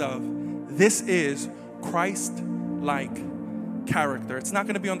lens of, this is Christ-like character. It's not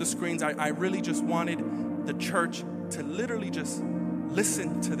going to be on the screens. I really just wanted the church to literally just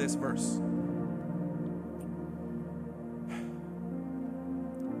listen to this verse.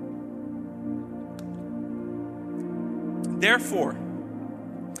 Therefore,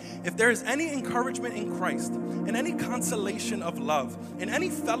 if there is any encouragement in Christ, in any consolation of love, in any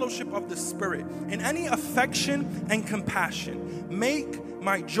fellowship of the Spirit, in any affection and compassion, make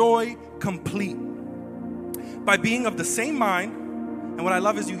my joy complete by being of the same mind. And what I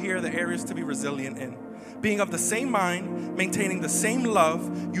love is you hear the areas to be resilient in. Being of the same mind, maintaining the same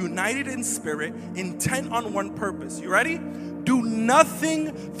love, united in spirit, intent on one purpose. You ready? Do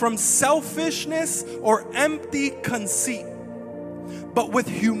nothing from selfishness or empty conceit, but with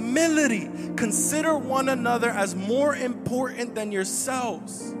humility consider one another as more important than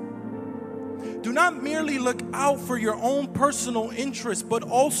yourselves. Do not merely look out for your own personal interests, but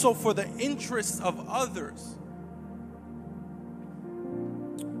also for the interests of others.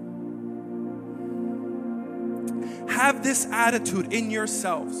 Have this attitude in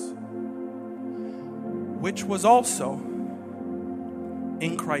yourselves, which was also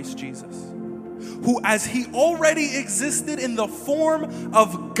in Christ Jesus, who, as he already existed in the form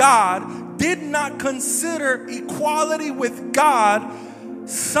of God, did not consider equality with God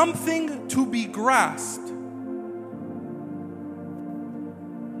something to be grasped,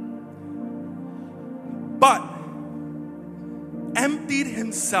 but emptied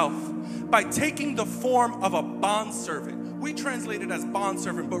himself by taking the form of a bondservant. We translate it as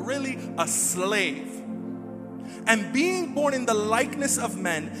bondservant, but really a slave. And being born in the likeness of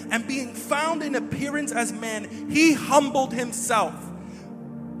men, and being found in appearance as man, he humbled himself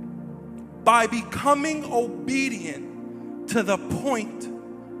by becoming obedient to the point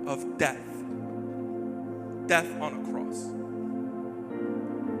of death. Death on a cross.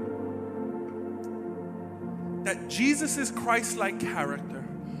 That Jesus' Christ-like character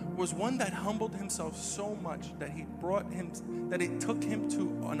was one that humbled himself so much that it took him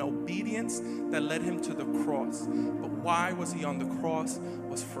to an obedience that led him to the cross. But why was he on the cross?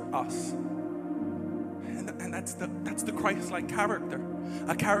 Was for us. And that's the Christ-like character.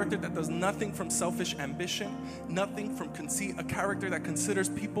 A character that does nothing from selfish ambition, nothing from conceit, a character that considers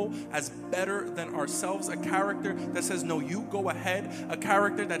people as better than ourselves, a character that says, no, you go ahead, a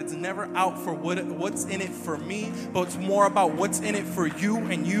character that is never out for what's in it for me, but it's more about what's in it for you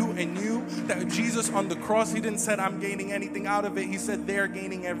and you and you. That Jesus on the cross, he didn't say, I'm gaining anything out of it. He said, they're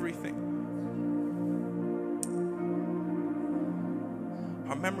gaining everything.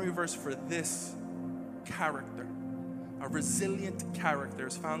 Our memory verse for this character, a resilient character,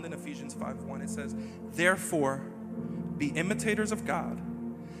 is found in Ephesians 5:1. It says, therefore, be imitators of God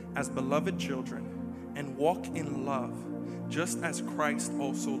as beloved children, and walk in love, just as Christ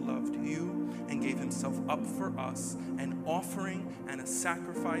also loved you and gave himself up for us, an offering and a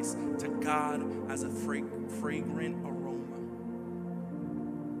sacrifice to God as a fragrant aroma.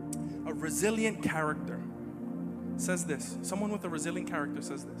 A resilient character says this. Someone with a resilient character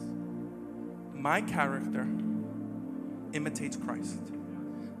says this. My character imitates Christ.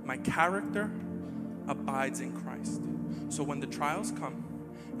 My character abides in Christ. So when the trials come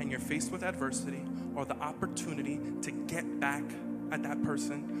and you're faced with adversity or the opportunity to get back at that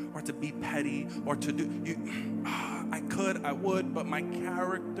person or to be petty or to do, I would, but my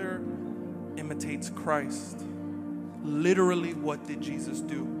character imitates Christ. Literally, what did Jesus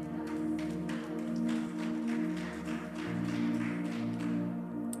do?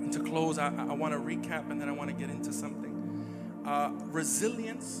 Close, I want to recap and then I want to get into something.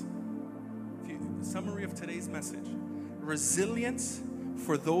 Resilience, summary of today's message. Resilience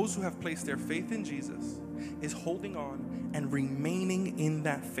for those who have placed their faith in Jesus is holding on and remaining in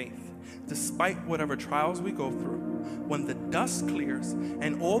that faith. Despite whatever trials we go through, when the dust clears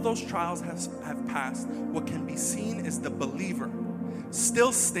and all those trials have passed, what can be seen is the believer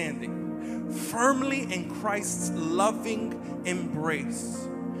still standing firmly in Christ's loving embrace.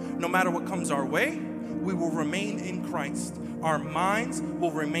 No matter what comes our way, we will remain in Christ. Our minds will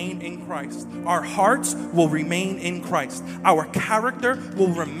remain in Christ. Our hearts will remain in Christ. Our character will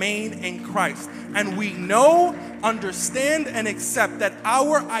remain in Christ. And we know, understand, and accept that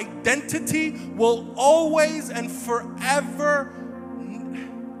our identity will always and forever,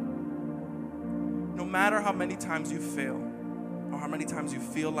 no matter how many times you fail or how many times you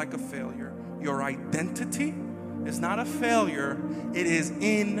feel like a failure, your identity is not a failure, it is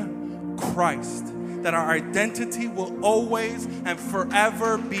in Christ. That our identity will always and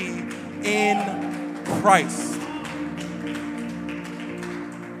forever be in Christ.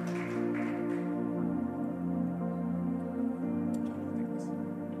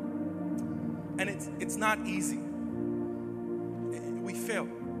 And it's not easy. failed.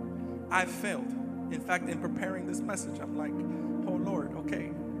 I've failed. In fact, in preparing this message, I'm like, oh Lord,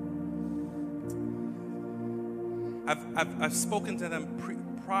 okay. I've spoken to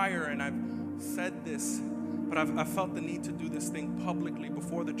them prior, and I've said this, but I've felt the need to do this thing publicly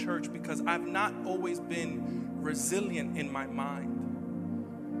before the church because I've not always been resilient in my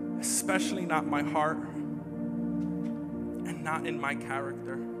mind, especially not my heart, and not in my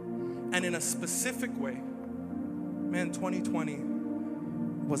character. And in a specific way, man, 2020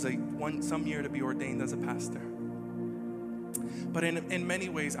 was some year to be ordained as a pastor. But in many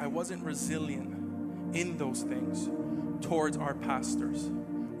ways, I wasn't resilient in those things towards our pastors.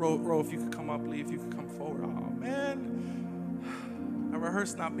 Ro, if you could come up, Lee, if you could come forward. Oh, man. I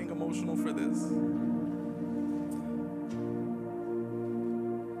rehearsed not being emotional for this.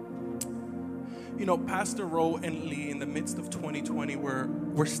 You know, Pastor Ro and Lee, in the midst of 2020,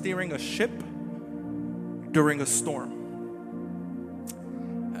 were steering a ship during a storm.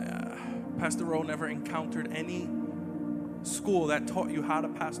 Pastor Ro never encountered any school that taught you how to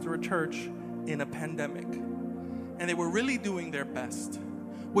pastor a church in a pandemic. And they were really doing their best,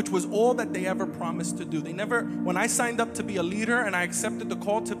 which was all that they ever promised to do. They never, when I signed up to be a leader and I accepted the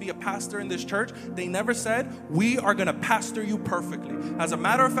call to be a pastor in this church, they never said, we are going to pastor you perfectly. As a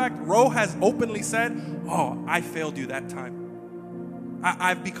matter of fact, Ro has openly said, oh, I failed you that time.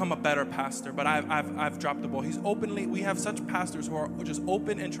 I've become a better pastor, but I've dropped the ball. We have such pastors who are just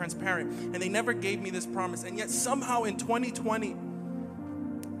open and transparent, and they never gave me this promise. And yet somehow in 2020,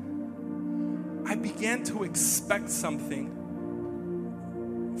 I began to expect something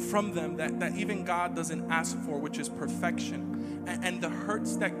from them that even God doesn't ask for, which is perfection. And the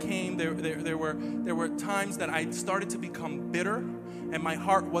hurts that came, there were times that I started to become bitter, and my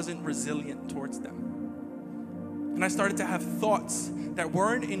heart wasn't resilient towards them. And I started to have thoughts that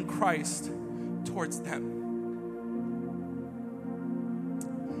weren't in Christ towards them.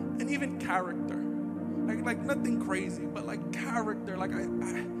 And even character. Like nothing crazy, but like character. Like I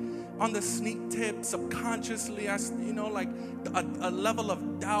on the sneak tip, subconsciously, a level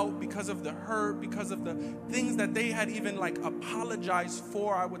of doubt because of the hurt, because of the things that they had even like apologized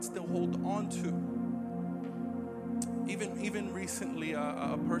for, I would still hold on to. Even recently,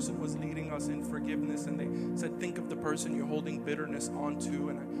 a person was leading us in forgiveness, and they said, think of the person you're holding bitterness onto.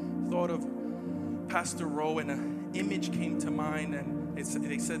 And I thought of Pastor Ro, and an image came to mind, and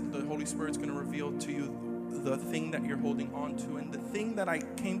they said the Holy Spirit's going to reveal to you the thing that you're holding on to. And the thing that I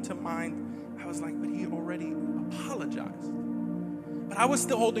came to mind, I was like, but he already apologized. But I was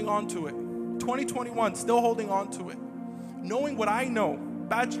still holding on to it. 2021, still holding on to it. Knowing what I know,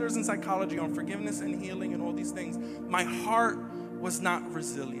 bachelor's in psychology on forgiveness and healing and all these things, my heart was not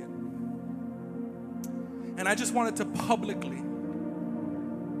resilient. And I just wanted to publicly,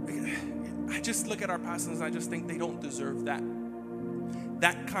 I just look at our pastors and I just think they don't deserve that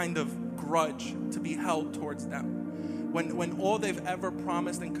kind of grudge to be held towards them. When all they've ever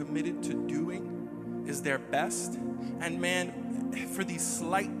promised and committed to doing is their best. And man, for these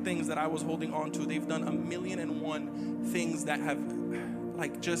slight things that I was holding on to, they've done 1,000,001 things that have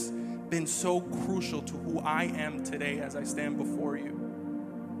like just been so crucial to who I am today as I stand before you.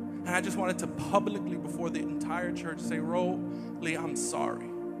 And I just wanted to publicly before the entire church say, Ro, Lee, I'm sorry.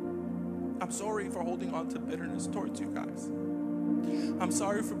 I'm sorry for holding on to bitterness towards you guys. I'm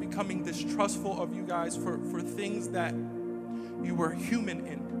sorry for becoming distrustful of you guys for things that you were human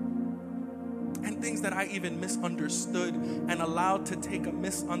in. And things that I even misunderstood and allowed to take a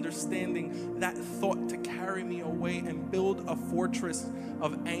misunderstanding, that thought to carry me away and build a fortress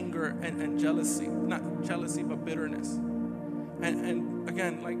of anger and jealousy. Not jealousy, but bitterness. And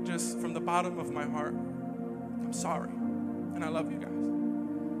again, like just from the bottom of my heart, I'm sorry. And I love you guys.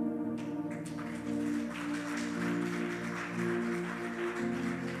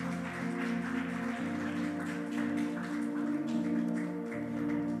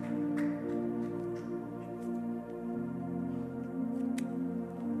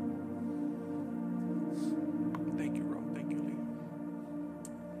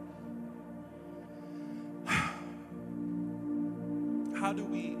 How do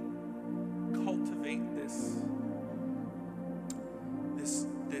we cultivate this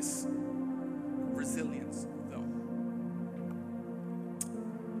resilience, though?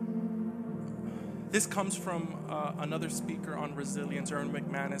 This comes from another speaker on resilience, Erwin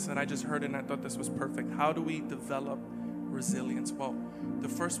McManus, and I just heard it and I thought this was perfect. How do we develop resilience? Well, the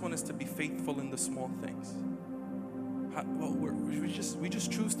first one is to be faithful in the small things. We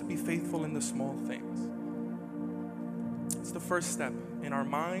just choose to be faithful in the small things. It's the first step. In our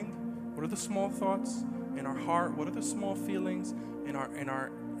mind, what are the small thoughts? In our heart, what are the small feelings? In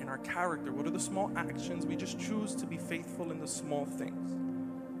our our character? What are the small actions? We just choose to be faithful in the small things.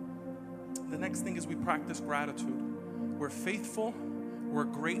 The next thing is we practice gratitude. We're faithful, we're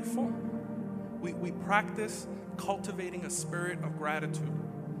grateful. We practice cultivating a spirit of gratitude.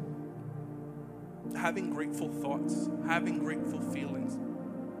 Having grateful thoughts, having grateful feelings.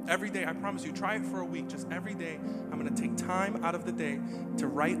 Every day, I promise you, try it for a week. Just every day, I'm going to take time out of the day to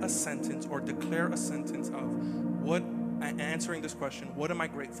write a sentence or declare a sentence of answering this question, what am I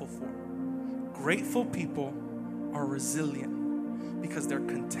grateful for? Grateful people are resilient because they're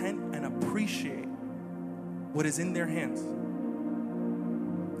content and appreciate what is in their hands.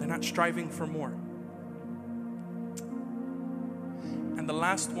 They're not striving for more. And the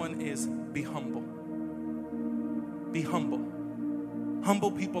last one is be humble. Be humble.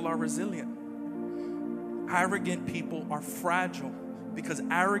 Humble people are resilient. Arrogant people are fragile because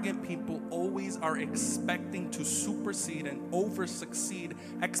arrogant people always are expecting to supersede and over-succeed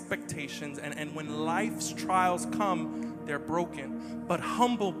expectations. And when life's trials come, they're broken. But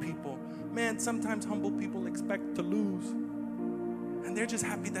humble people, man, sometimes humble people expect to lose. And they're just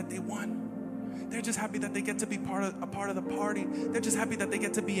happy that they won. They're just happy that they get to be a part of the party. They're just happy that they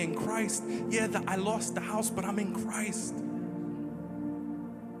get to be in Christ. Yeah, I lost the house, but I'm in Christ.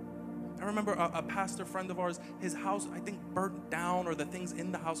 I remember a pastor friend of ours, his house, I think, burnt down, or the things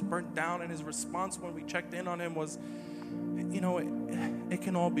in the house burnt down. And his response when we checked in on him was, it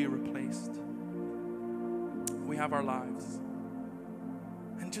can all be replaced. We have our lives.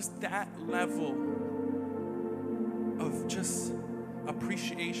 And just that level of just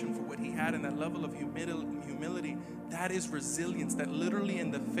appreciation for what he had and that level of humility, that is resilience. That literally in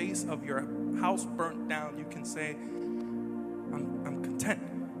the face of your house burnt down, you can say, I'm content.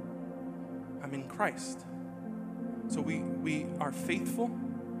 I'm in Christ. So we are faithful,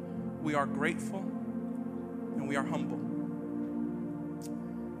 we are grateful, and we are humble.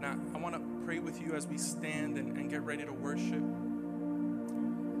 Now, I want to pray with you as we stand and get ready to worship.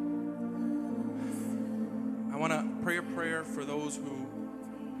 I want to pray a prayer for those who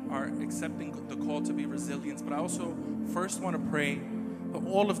are accepting the call to be resilient, but I also first want to pray that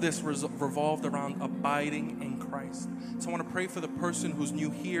all of this revolved around abiding in Christ. So I want to pray for the person who's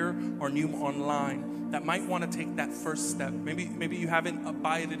new here or new online that might want to take that first step. Maybe you haven't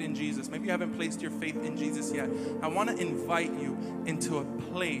abided in Jesus. Maybe you haven't placed your faith in Jesus yet. I want to invite you into a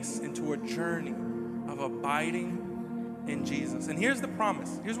place, into a journey of abiding in Jesus. And here's the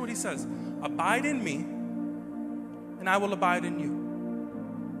promise. Here's what he says. Abide in me, and I will abide in you.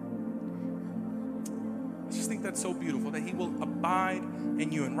 I just think that's so beautiful, that he will abide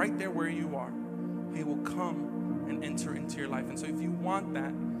in you. And right there where you are, he will come and enter into your life. And so if you want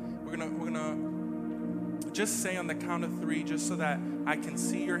that, we're gonna just say on the count of 3, just so that I can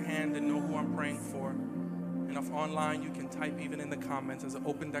see your hand and know who I'm praying for. And if online, you can type even in the comments as an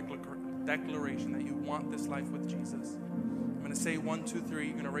open declaration that you want this life with Jesus. I'm gonna say 1, 2, 3.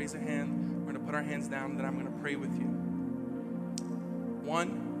 You're gonna raise a hand. We're gonna put our hands down, and then I'm gonna pray with you.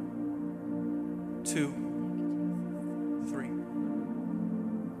 1, 2, 3.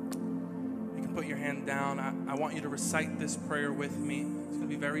 You can put your hand down. I want you to recite this prayer with me. It's going to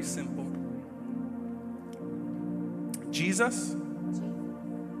be very simple. Jesus,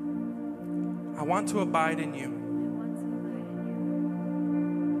 I want to abide in you.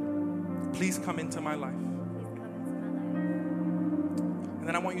 Please come into my life. And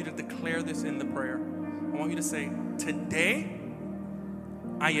then I want you to declare this in the prayer. I want you to say, today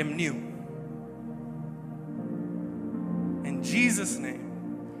I am new. In Jesus'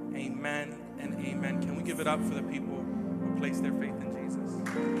 name, amen and amen. Can we give it up for the people who place their faith in Jesus?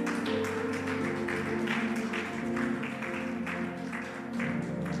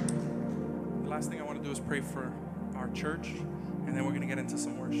 The last thing I want to do is pray for our church, and then we're going to get into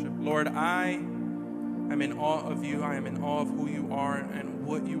some worship. Lord, I am in awe of you. I am in awe of who you are and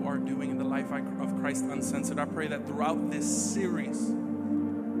what you are doing in the life of Christ Uncensored. I pray that throughout this series,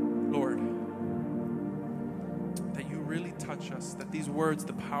 Lord, that you really touch us, that these words,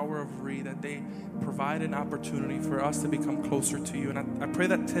 the power of Re, that they provide an opportunity for us to become closer to you. And I pray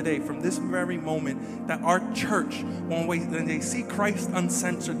that today, from this very moment, that our church, when they see Christ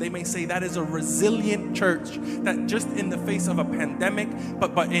Uncensored, they may say that is a resilient church, that just in the face of a pandemic,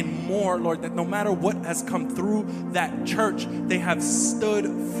 but in more, Lord, that no matter what has come through that church, they have stood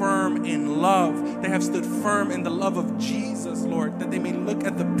firm in love. They have stood firm in the love of Jesus, Lord, that they may look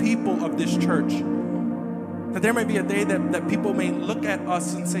at the people of this church. That there may be a day that people may look at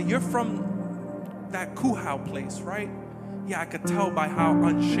us and say, you're from that Kuhau place, right? Yeah, I could tell by how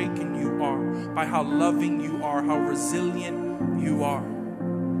unshaken you are, by how loving you are, how resilient you are.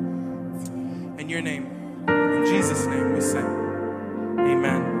 In your name, in Jesus' name we say,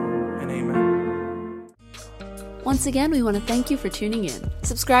 amen. and amen. Once again, we want to thank you for tuning in.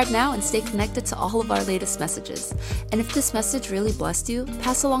 Subscribe now and stay connected to all of our latest messages. And if this message really blessed you,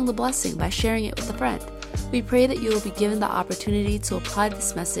 pass along the blessing by sharing it with a friend. We pray that you will be given the opportunity to apply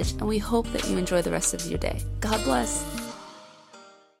this message, and we hope that you enjoy the rest of your day. God bless.